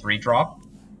 because it's a 3-drop.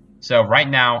 So, right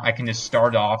now, I can just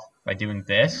start off by doing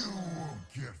this.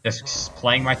 Just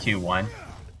playing my 2-1.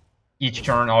 Each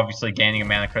turn, obviously, gaining a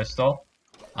mana crystal.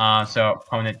 So,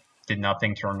 opponent did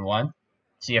nothing turn 1.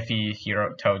 See if he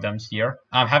hero totems here.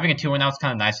 Having a 2-1 out is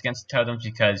kind of nice against totems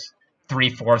because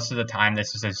 3/4 of the time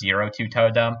this is a 0-2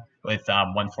 totem, with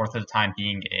 1/4 of the time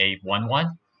being a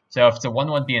 1-1. So if it's a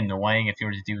 1-1, be annoying if you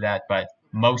were to do that, but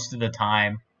most of the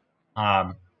time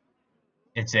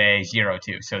it's a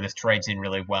 0-2. So this trades in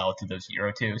really well to those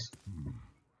 0-2s.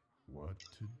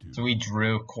 So we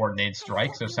drew Coordinated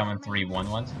Strike, so summon 3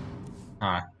 1/1s.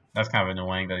 That's kind of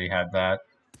annoying that he had that.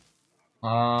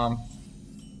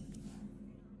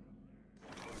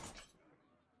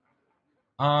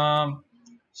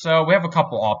 So we have a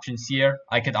couple options here.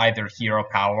 I could either hero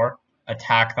power,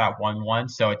 attack that 1/1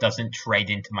 so it doesn't trade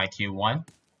into my 2/1.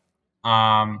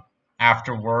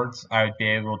 Afterwards, I would be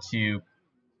able to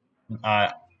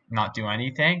not do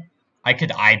anything. I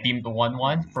could I-Beam the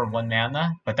 1/1 for 1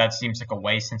 mana, but that seems like a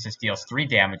waste since this deals 3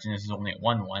 damage and this is only a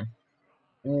 1/1.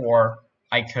 Or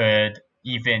I could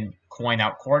even coin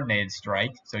out Coordinated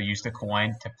Strike, so use the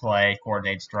coin to play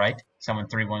Coordinated Strike, summon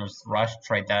 3 1s Rush,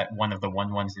 trade that one of the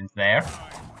 1/1s into there.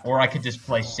 Or I could just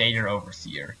play Satyr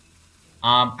Overseer.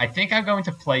 I think I'm going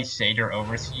to play Satyr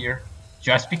Overseer,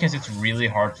 just because it's really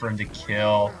hard for him to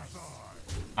kill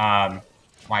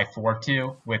my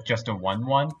 4-2 with just a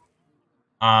 1/1.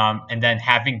 And then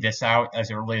having this out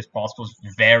as early as possible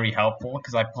is very helpful,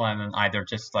 because I plan on either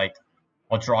just like,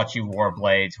 I'll draw 2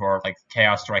 Warblades, or like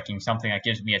Chaos Striking, something that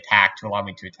gives me attack to allow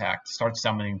me to attack, to start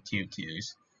summoning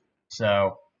 2/2s.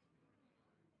 So,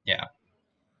 yeah.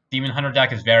 Demon Hunter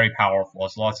deck is very powerful,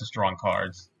 it's lots of strong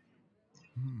cards.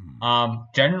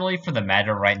 Generally for the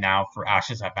meta right now, for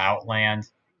Ashes of Outland,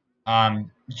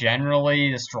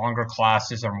 generally the stronger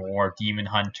classes are more Demon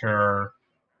Hunter,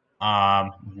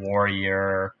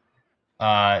 Warrior,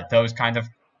 those kind of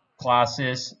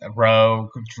classes.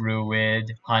 Rogue,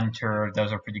 Druid, Hunter,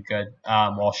 those are pretty good.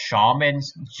 While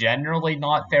Shamans, generally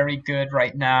not very good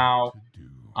right now.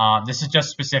 This is just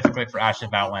specifically for Ashes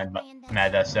of Outland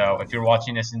meta, so if you're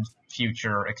watching this in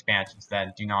future expansions,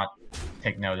 then do not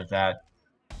take note of that.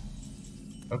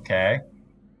 Okay,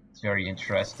 it's very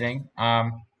interesting.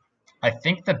 I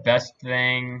think the best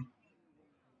thing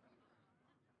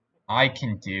I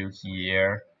can do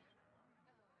here,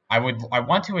 I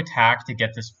want to attack to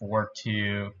get this fort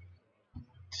to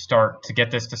start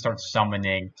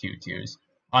summoning tutus.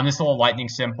 On this little lightning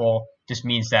symbol just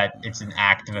means that it's an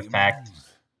active effect.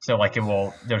 So like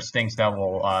there's things that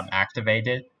will activate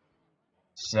it.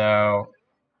 So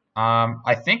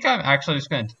I think I'm actually just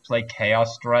gonna play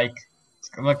Chaos Strike. It's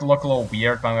gonna look a little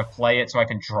weird, but I'm gonna play it so I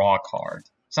can draw a card.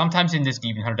 Sometimes in this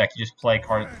Demon Hunter deck, you just play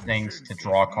things to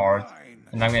draw cards.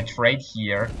 And I'm gonna trade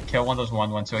here, kill one of those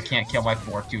 1/1, so I can't kill my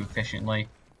 4/2 efficiently.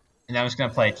 And I'm just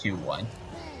gonna play a 2/1.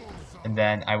 And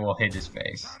then I will hit his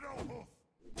face.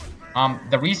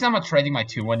 The reason I'm not trading my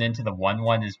 2/1 into the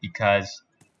 1/1 is because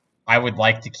I would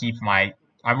like to keep my...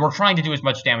 we're trying to do as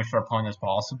much damage to our opponent as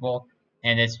possible,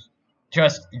 and it's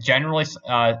just generally...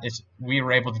 we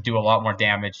were able to do a lot more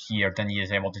damage here than he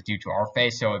is able to do to our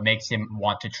face, so it makes him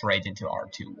want to trade into our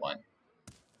 2/1.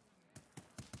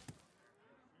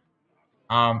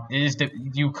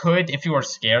 You could, if you are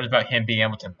scared about him being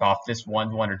able to buff this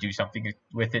 1/1 or do something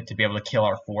with it to be able to kill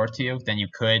our 4/2, then you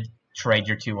could trade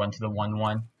your 2/1 to the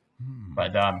 1/1.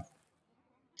 But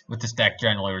with this deck,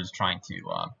 generally, we're just trying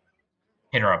to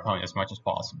hit our opponent as much as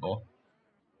possible.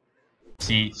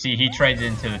 See, he traded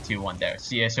into the 2/1 there.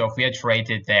 See, so if we had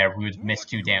traded there, we would miss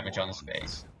 2 damage on his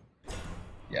face.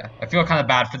 Yeah, I feel kind of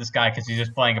bad for this guy because he's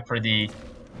just playing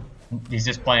he's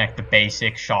just playing like the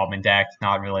basic Shaman deck,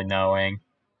 not really knowing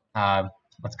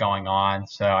what's going on.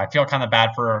 So I feel kind of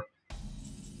bad for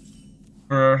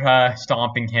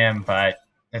stomping him, but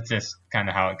that's just kind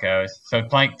of how it goes. So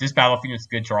playing this Battle Fiend is a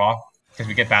good draw because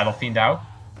we get Battle Fiend out.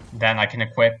 Then I can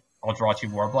equip. I'll draw 2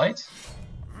 Warblades.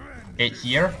 Hit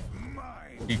here.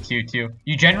 Do 2/2.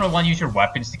 You generally want to use your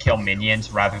weapons to kill minions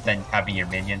rather than having your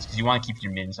minions because you want to keep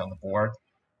your minions on the board.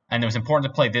 And it was important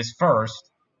to play this first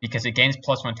because it gains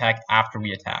 +1 attack after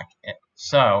we attack it.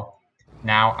 So,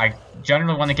 now I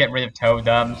generally want to get rid of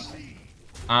totems.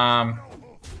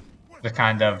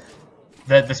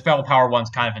 The spell power one's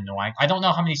kind of annoying. I don't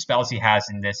know how many spells he has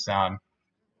in this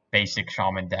basic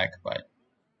Shaman deck, but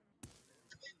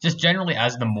just generally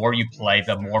as the more you play,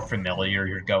 the more familiar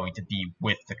you're going to be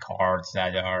with the cards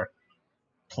that are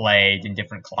played in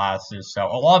different classes. So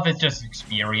a lot of it's just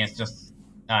experience, just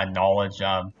knowledge,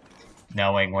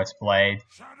 knowing what's played.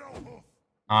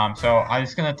 So I'm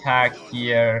just gonna attack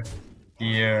here,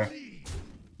 here,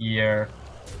 here,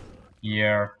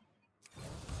 here,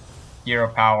 hero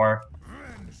power,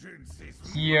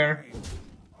 here.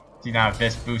 See now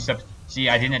this boosts up. See,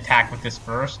 I didn't attack with this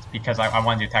first because I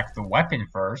wanted to attack the weapon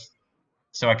first,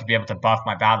 so I could be able to buff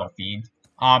my Battle Fiend.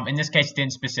 In this case, it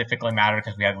didn't specifically matter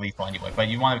because we had lethal anyway, but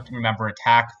you want to remember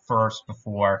attack first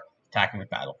before attacking with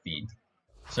Battle Fiend.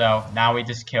 So now we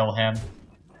just kill him.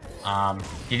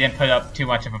 He didn't put up too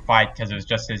much of a fight because it was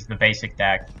just the basic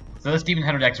deck. So this Demon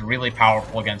Hunter deck is really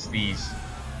powerful against these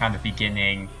kind of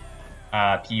beginning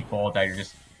people that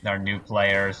are new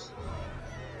players.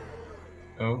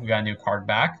 Oh, we got a new card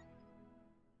back.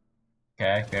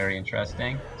 Okay, very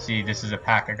interesting. See, this is a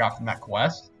pack I got from that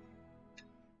quest.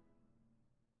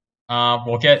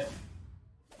 We'll get...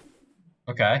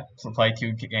 Okay, so we'll play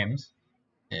 2 games.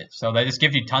 So they just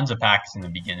give you tons of packs in the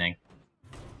beginning.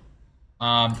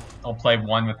 I'll play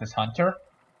 1 with this hunter.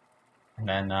 And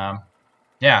then,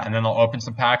 yeah, and then I'll open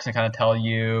some packs and kind of tell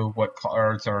you what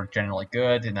cards are generally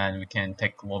good. And then we can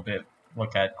take a little bit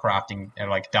look at crafting,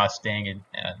 like dusting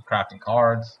and crafting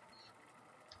cards.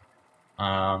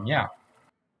 Yeah.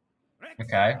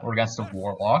 Okay, we're against the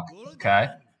Warlock. Okay.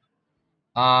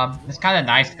 It's kind of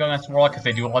nice to go against Warlock because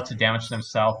they do lots of damage to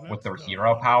themselves with their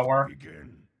hero power.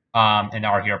 And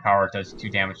our hero power does 2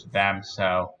 damage to them,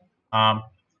 so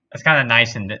it's kind of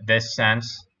nice in this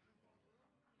sense.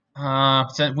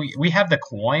 So we have the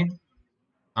coin,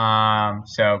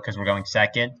 so because we're going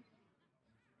second.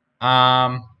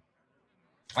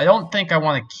 I don't think I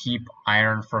want to keep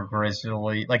Iron for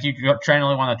Grizzly. Like you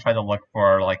generally want to try to look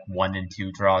for like 1 and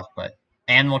 2 draws, but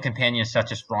Animal Companion is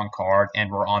such a strong card,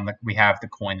 and we have the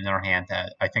coin in our hand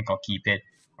that I think I'll keep it.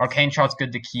 Arcane Shot's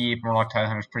good to keep. Murloc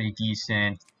Tidehunter's pretty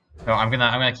decent. So I'm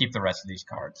gonna keep the rest of these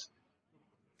cards.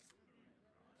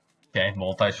 Okay,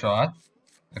 multi-shot.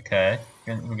 Okay,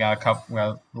 we got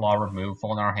a lot of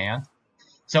removal in our hand.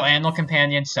 So Animal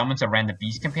Companion summons a random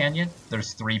Beast Companion.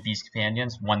 There's 3 Beast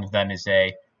Companions. One of them is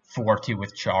a 4/2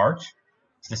 with charge.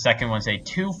 So the second one's a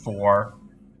 2/4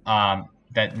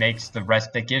 that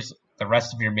gives the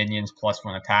rest of your minions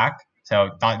 +1 attack.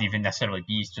 So not even necessarily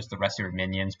beast, just the rest of your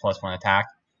minions plus 1 attack.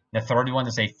 The third one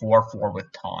is a 4/4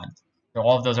 with taunt. So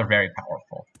all of those are very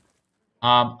powerful.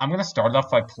 I'm going to start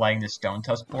off by playing the Stone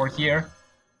Tusk board here.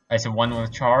 It's a 1/1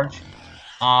 with charge.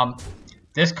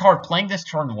 This card, playing this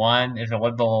turn 1 is a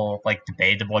little, like,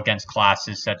 debatable against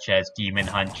classes such as Demon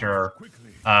Hunter,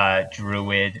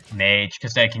 Druid, Mage,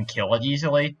 because they can kill it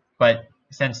easily. But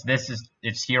since this is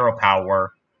its hero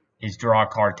power, is draw a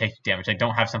card, take damage. I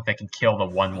don't have something that can kill the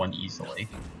 1/1 easily.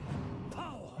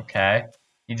 Okay.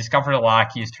 You discovered a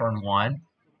Lackey's turn 1.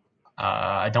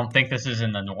 I don't think this is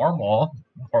in the normal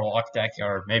Warlock deck,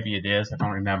 or maybe it is. I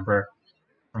don't remember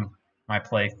from my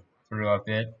playthrough of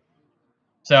it.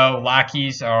 So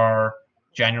lackeys are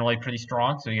generally pretty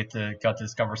strong, so you got to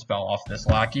discover a spell off this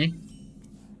lackey.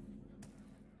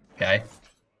 Okay.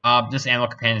 This Animal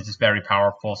Companion is just very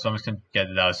powerful, so I'm just gonna get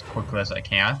it out as quickly as I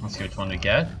can. Let's see which one we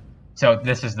get. So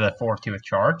this is the 4/2 with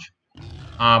charge.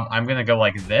 I'm gonna go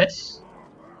like this.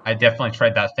 I definitely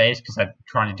trade that face because I'm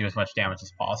trying to do as much damage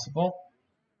as possible.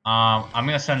 I'm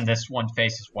gonna send this one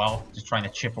face as well, just trying to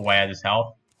chip away at his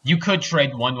health. You could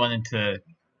trade 1/1 into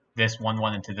this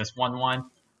 1/1 into this 1/1,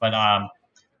 but I'm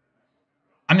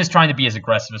just trying to be as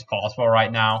aggressive as possible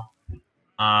right now.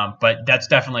 But that's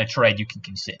definitely a trade you can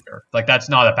consider. Like, that's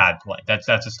not a bad play. That's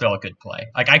still a good play.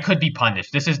 Like, I could be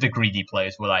punished. This is the greedy play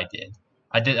is what I did.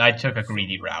 I took a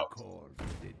greedy route.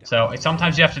 So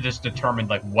sometimes you have to just determine,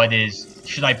 like,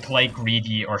 should I play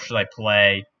greedy or should I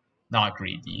play not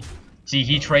greedy? See,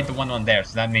 he traded the 1/1 there,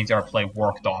 so that means our play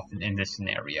worked off in this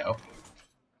scenario.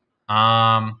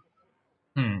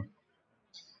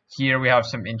 Here we have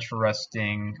some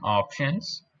interesting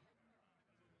options.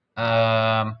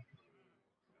 I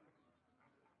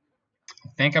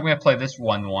think I'm going to play this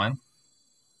 1/1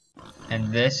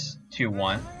 and this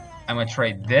 2/1. I'm going to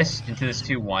trade this into this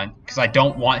 2/1 because I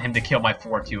don't want him to kill my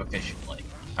 4/2 efficiently.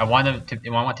 I want it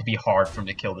to be hard for him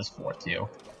to kill this 4/2.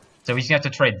 So he's going to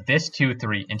have to trade this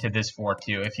 2/3 into this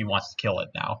 4/2 if he wants to kill it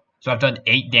now. So I've done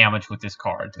 8 damage with this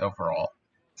card overall.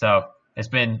 So this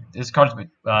card's been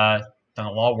done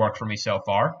a lot of work for me so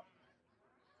far.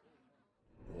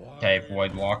 Okay,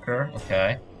 Void Walker.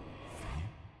 Okay.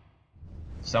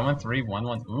 Summon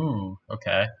 3/1/1. Ooh,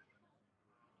 okay.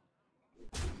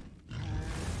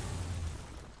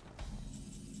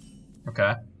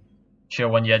 Okay. Chill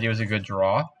One Yeti was a good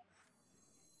draw.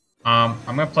 I'm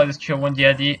gonna play this Chill One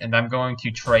Yeti, and I'm going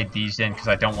to trade these in because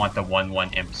I don't want the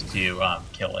 1/1 imps to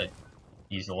kill it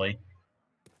easily.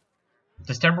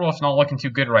 This Timberwolf's not looking too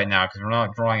good right now because we're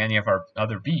not drawing any of our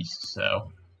other beasts,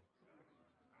 so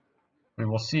we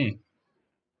will see.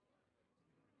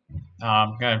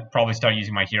 I'm gonna probably start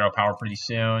using my hero power pretty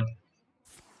soon.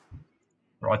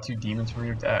 Draw 2 demons from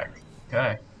your deck.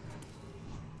 Okay.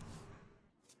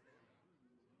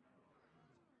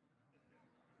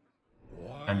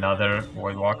 Another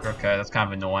Void Walker. Okay, that's kind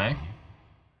of annoying.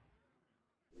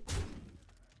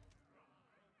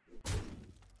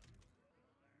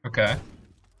 Okay.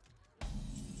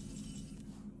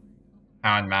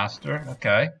 Hound Master.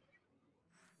 Okay.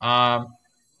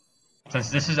 Since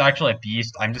this is actually a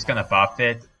beast, I'm just gonna buff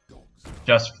it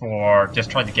just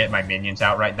trying to get my minions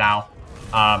out right now.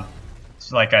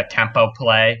 It's like a tempo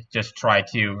play. Just try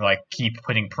to like keep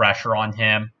putting pressure on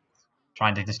him.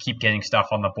 Trying to just keep getting stuff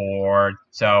on the board.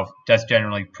 So that's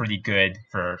generally pretty good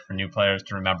for new players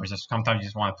to remember. So sometimes you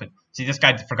just want to see, this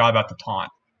guy forgot about the taunt.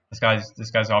 This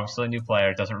guy's obviously a new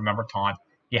player, doesn't remember taunt.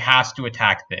 He has to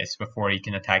attack this before he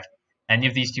can attack any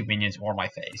of these 2 minions or my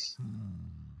face.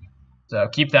 So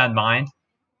keep that in mind.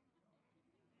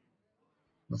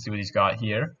 Let's see what he's got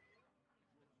here.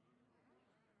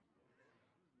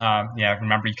 Yeah,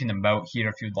 remember you can emote here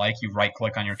if you'd like. You right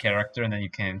click on your character and then you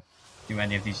can do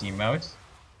any of these emotes.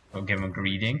 We'll give him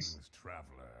greetings.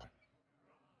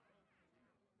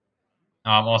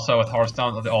 Also with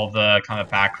Hearthstone, all the kind of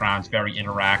background's very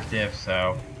interactive,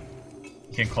 so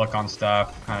you can click on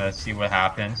stuff, kind of see what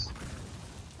happens.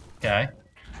 Okay.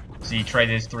 So you trade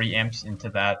his 3 imps into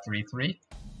that 3/3.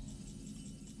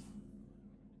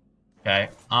 Okay.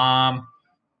 I'm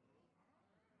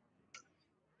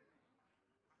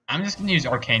just gonna use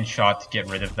Arcane Shot to get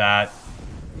rid of that.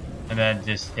 And then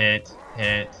just hit.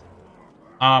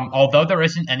 Although there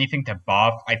isn't anything to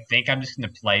buff, I think I'm just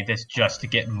gonna play this just to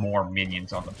get more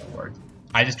minions on the board.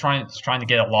 I just trying to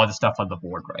get a lot of stuff on the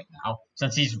board right now.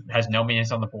 Since he has no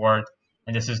minions on the board,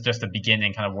 and this is just a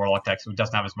beginning kind of Warlock deck, so he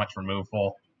doesn't have as much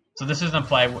removal. So this isn't a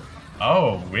play.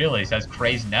 Oh, really? He has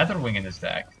Crazed Netherwing in his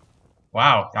deck.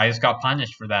 Wow, I just got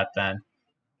punished for that then.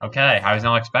 Okay, I was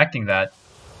not expecting that.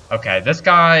 Okay, this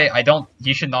guy,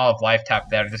 he should not have life tapped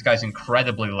there. This guy's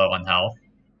incredibly low on health.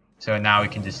 So now we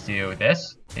can just do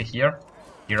this here.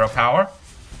 hero power.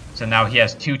 So now he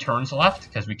has 2 turns left,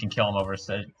 because we can kill him over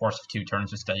the course of 2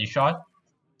 turns with Steady Shot.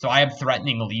 So I am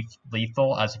threatening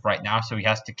lethal as of right now, so he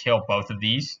has to kill both of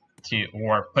these,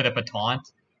 or put up a taunt,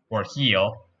 or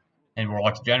heal. And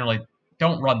Warlocks generally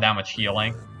don't run that much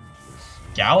healing.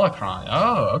 Galakron.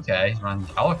 Oh, okay. Run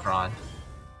Galakron.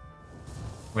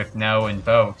 With no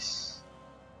invokes.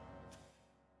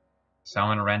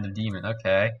 Summon a random demon.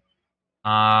 Okay.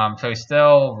 So he's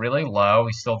still really low.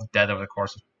 He's still dead over the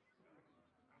course of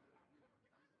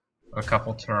a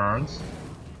couple turns.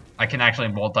 I can actually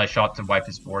multi-shot to wipe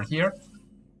his board here.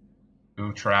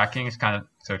 Ooh, tracking is kind of...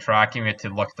 So tracking, we have to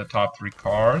look at the top 3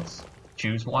 cards.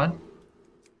 Choose one.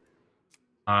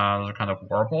 Those are kind of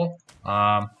horrible.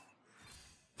 I'm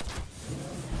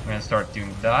gonna start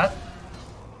doing that.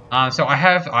 So I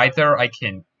have either I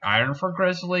can Iron for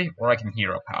Grizzly or I can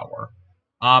Hero Power.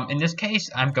 In this case,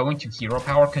 I'm going to Hero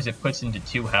Power because it puts into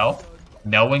 2 health,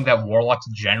 knowing that Warlocks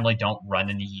generally don't run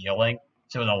any healing,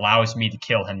 so it allows me to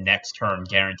kill him next turn,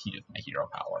 guaranteed with my Hero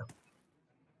Power.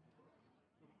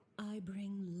 I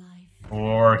bring life.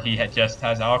 Or he just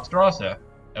has Alexstrasza.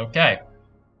 Okay.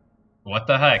 What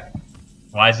the heck?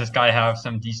 Why does this guy have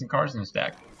some decent cards in his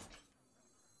deck?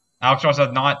 Alexstrasza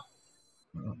is not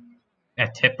a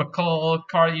typical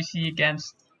card you see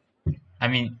against. I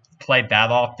mean, played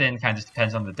that often, kind of just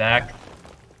depends on the deck.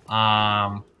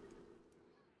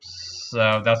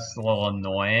 So that's a little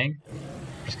annoying.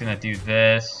 Just gonna do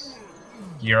this.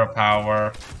 Hero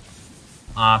Power.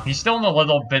 He's still in a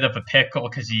little bit of a pickle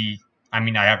because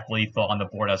I have lethal on the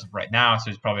board as of right now, so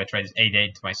he's probably gonna trade his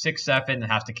 8/8 to my 6/7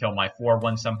 and have to kill my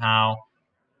 4/1 somehow.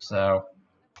 So,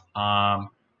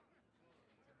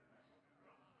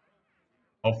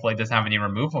 hopefully he doesn't have any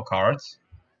removal cards.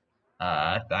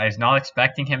 I was not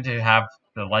expecting him to have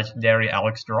the legendary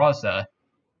Alexstrasza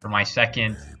for my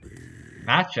second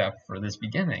matchup for this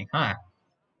beginning, huh?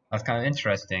 That's kind of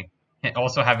interesting.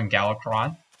 Also having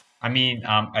Galakron. I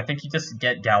think you just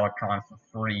get Galakron for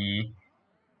free.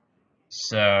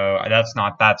 So that's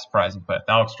not that surprising, but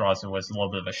Alexstrasza was a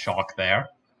little bit of a shock there.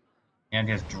 And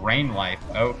his Drain Life.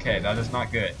 Okay, that is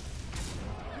not good.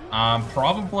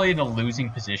 Probably in a losing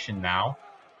position now.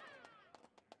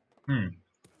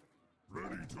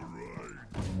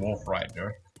 Wolf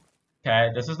Rider. Okay,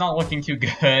 this is not looking too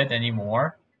good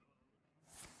anymore.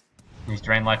 He's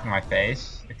Drain Life in my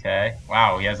face. Okay.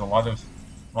 Wow, he has a lot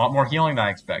more healing than I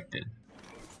expected.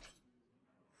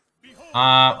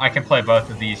 I can play both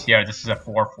of these here. This is a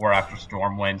 4/4 after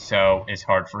Stormwind, so it's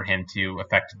hard for him to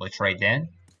effectively trade in.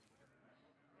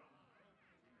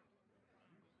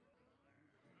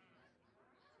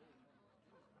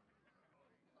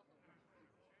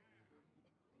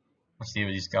 Let's see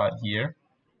what he's got here.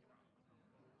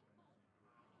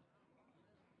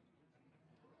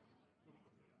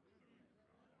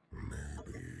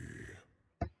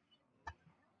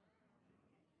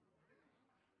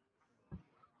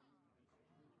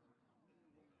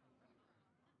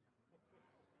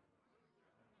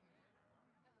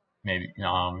 Maybe he's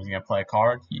gonna play a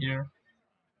card here.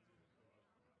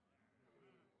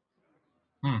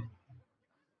 What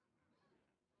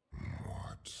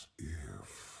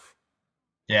if?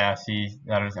 Yeah, see,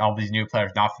 that is all these new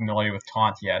players not familiar with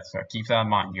taunt yet, so keep that in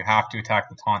mind. You have to attack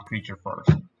the taunt creature first.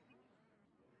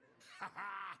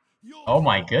 Oh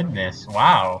my goodness,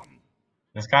 wow.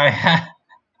 This guy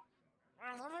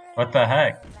what the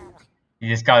heck? He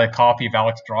just got a copy of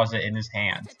Alexstrasza in his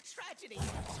hand.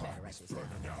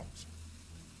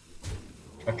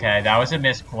 Okay, that was a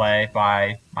misplay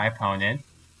by my opponent.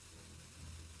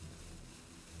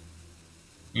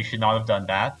 You should not have done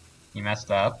that. He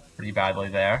messed up pretty badly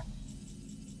there.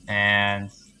 And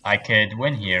I could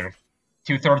win here.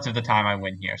 2/3 of the time I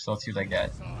win here, so let's see what I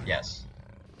get. Yes.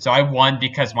 So I won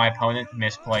because my opponent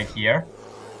misplayed here.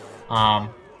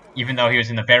 Even though he was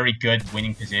in a very good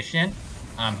winning position,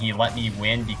 he let me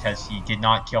win because he did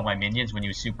not kill my minions when he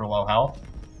was super low health.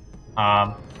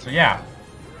 So yeah.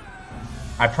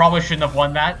 I probably shouldn't have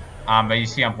won that, but you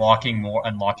see I'm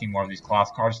unlocking more of these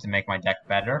class cards to make my deck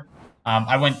better.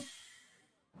 I wouldn't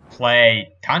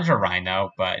play Tundra Rhino,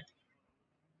 but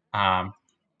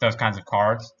those kinds of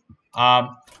cards.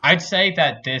 I'd say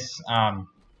that this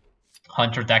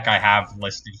Hunter deck I have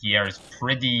listed here is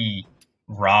pretty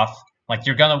rough. Like,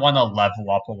 you're gonna want to level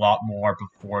up a lot more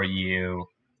before you,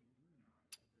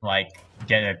 like,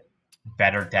 get a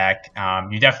better deck.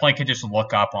 You definitely could just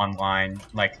look up online,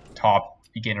 like, top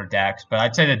beginner decks, but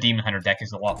I'd say the Demon Hunter deck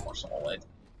is a lot more solid.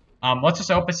 Let's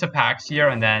just open some packs here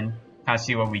and then kind of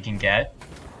see what we can get.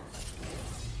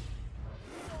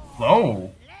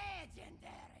 Whoa!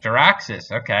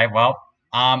 Jaraxxus, okay, well,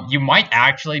 You might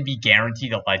actually be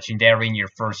guaranteed a legendary in your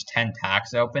first 10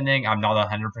 packs opening. I'm not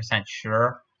 100%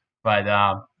 sure, but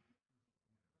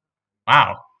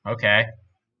wow, okay.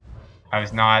 I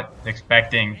was not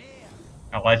expecting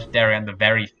a legendary on the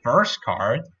very first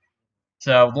card.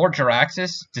 So Lord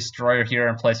Jaraxxus, Destroyer here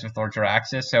in place with Lord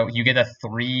Jaraxxus. So you get a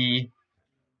 3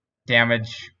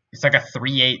 damage. It's like a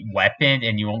 3/8 weapon,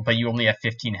 and but you only have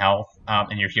 15 health.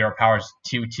 And your hero power is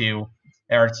 2/2.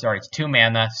 Sorry, it's 2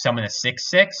 mana. Summon a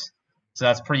 6/6. So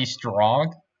that's pretty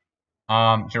strong.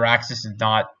 Jaraxxus is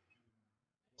not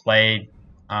played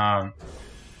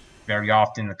very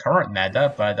often in the current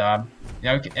meta, but you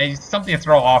know, it's something to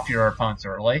throw off your opponents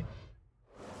early.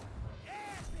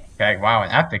 Okay, wow,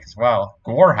 an epic as well.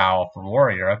 Gore Howl for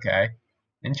Warrior, okay.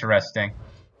 Interesting.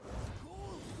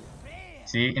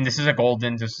 See, and this is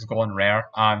golden rare.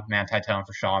 Manti-Tone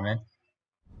for Shaman.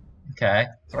 Okay,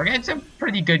 so we're getting some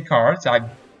pretty good cards.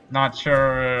 I'm not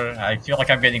sure, I feel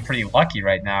like I'm getting pretty lucky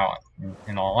right now,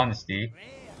 in all honesty.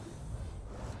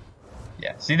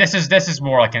 Yeah, see, this is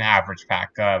more like an average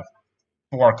pack of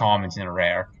 4 commons and a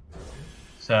rare.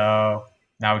 So,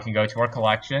 now we can go to our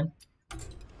collection.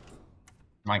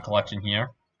 My collection here.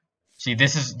 See,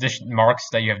 this marks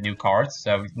that you have new cards.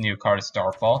 So, new card is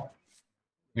Starfall.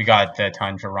 We got the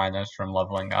Tundra Rhinos from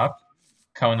leveling up.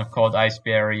 Cone of Cold, Ice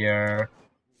Barrier,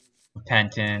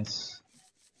 Repentance.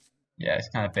 Yeah, it's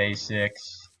kind of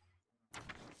basics.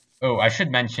 Oh, I should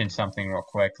mention something real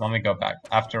quick. Let me go back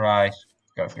after I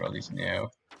go through all these new.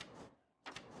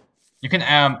 You can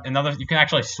you can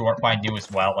actually sort by new as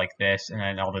well, like this, and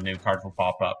then all the new cards will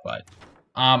pop up. But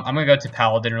I'm gonna go to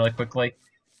Paladin really quickly.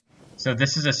 So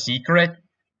this is a secret.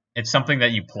 It's something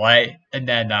that you play, and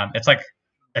then it's like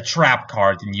a trap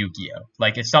card in Yu-Gi-Oh!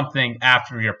 Like, it's something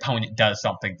after your opponent does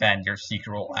something, then your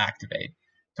secret will activate.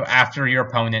 So after your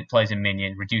opponent plays a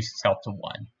minion, reduce its health to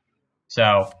 1.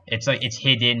 So it's like it's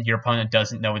hidden, your opponent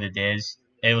doesn't know what it is.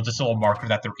 It'll just a little marker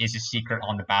that there is a secret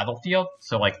on the battlefield.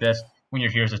 So like this, when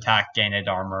your heroes attack, gain 8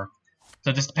 armor.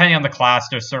 So just depending on the class,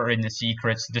 there's certain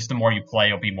secrets. Just the more you play,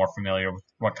 you'll be more familiar with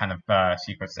what kind of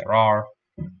secrets there are.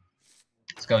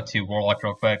 Let's go to Warlock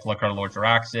real quick, look at our Lord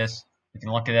Jaraxxus. We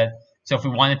can look at it. So if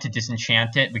we wanted to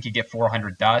disenchant it, we could get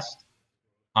 400 dust.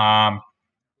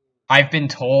 I've been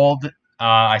told,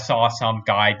 I saw some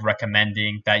guide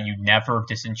recommending that you never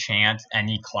disenchant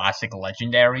any classic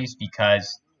legendaries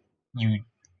because you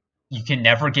can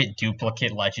never get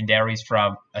duplicate legendaries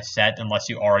from a set unless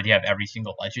you already have every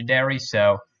single legendary.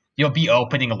 So you'll be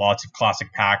opening lots of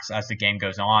classic packs as the game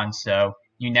goes on. So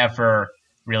you never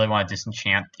really want to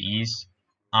disenchant these.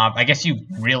 I guess you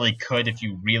really could if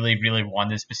you really, really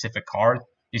wanted a specific card.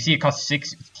 You see it costs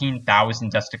 16,000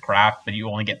 dust to craft, but you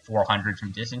only get 400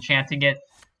 from disenchanting it.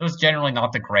 So it's generally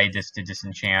not the greatest to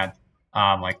disenchant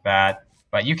like that.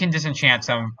 But you can disenchant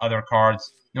some other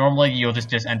cards. Normally, you'll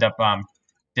just end up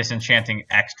disenchanting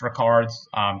extra cards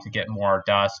to get more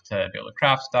dust to be able to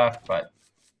craft stuff. But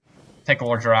take a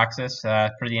Lord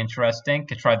Jaraxxus, pretty interesting.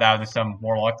 Could try that in some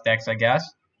Warlock decks, I guess.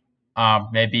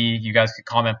 Maybe you guys could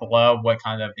comment below what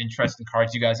kind of interesting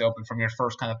cards you guys open from your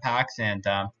first kind of packs. And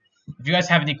if you guys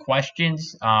have any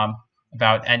questions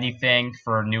about anything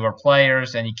for newer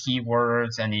players, any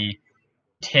keywords, any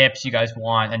tips you guys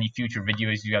want, any future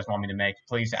videos you guys want me to make,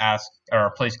 please ask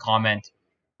or please comment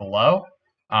below.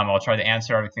 I'll try to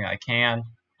answer everything I can.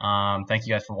 Thank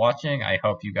you guys for watching. I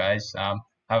hope you guys have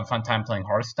a fun time playing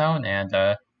Hearthstone and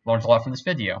learned a lot from this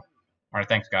video. Alright,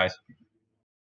 thanks guys.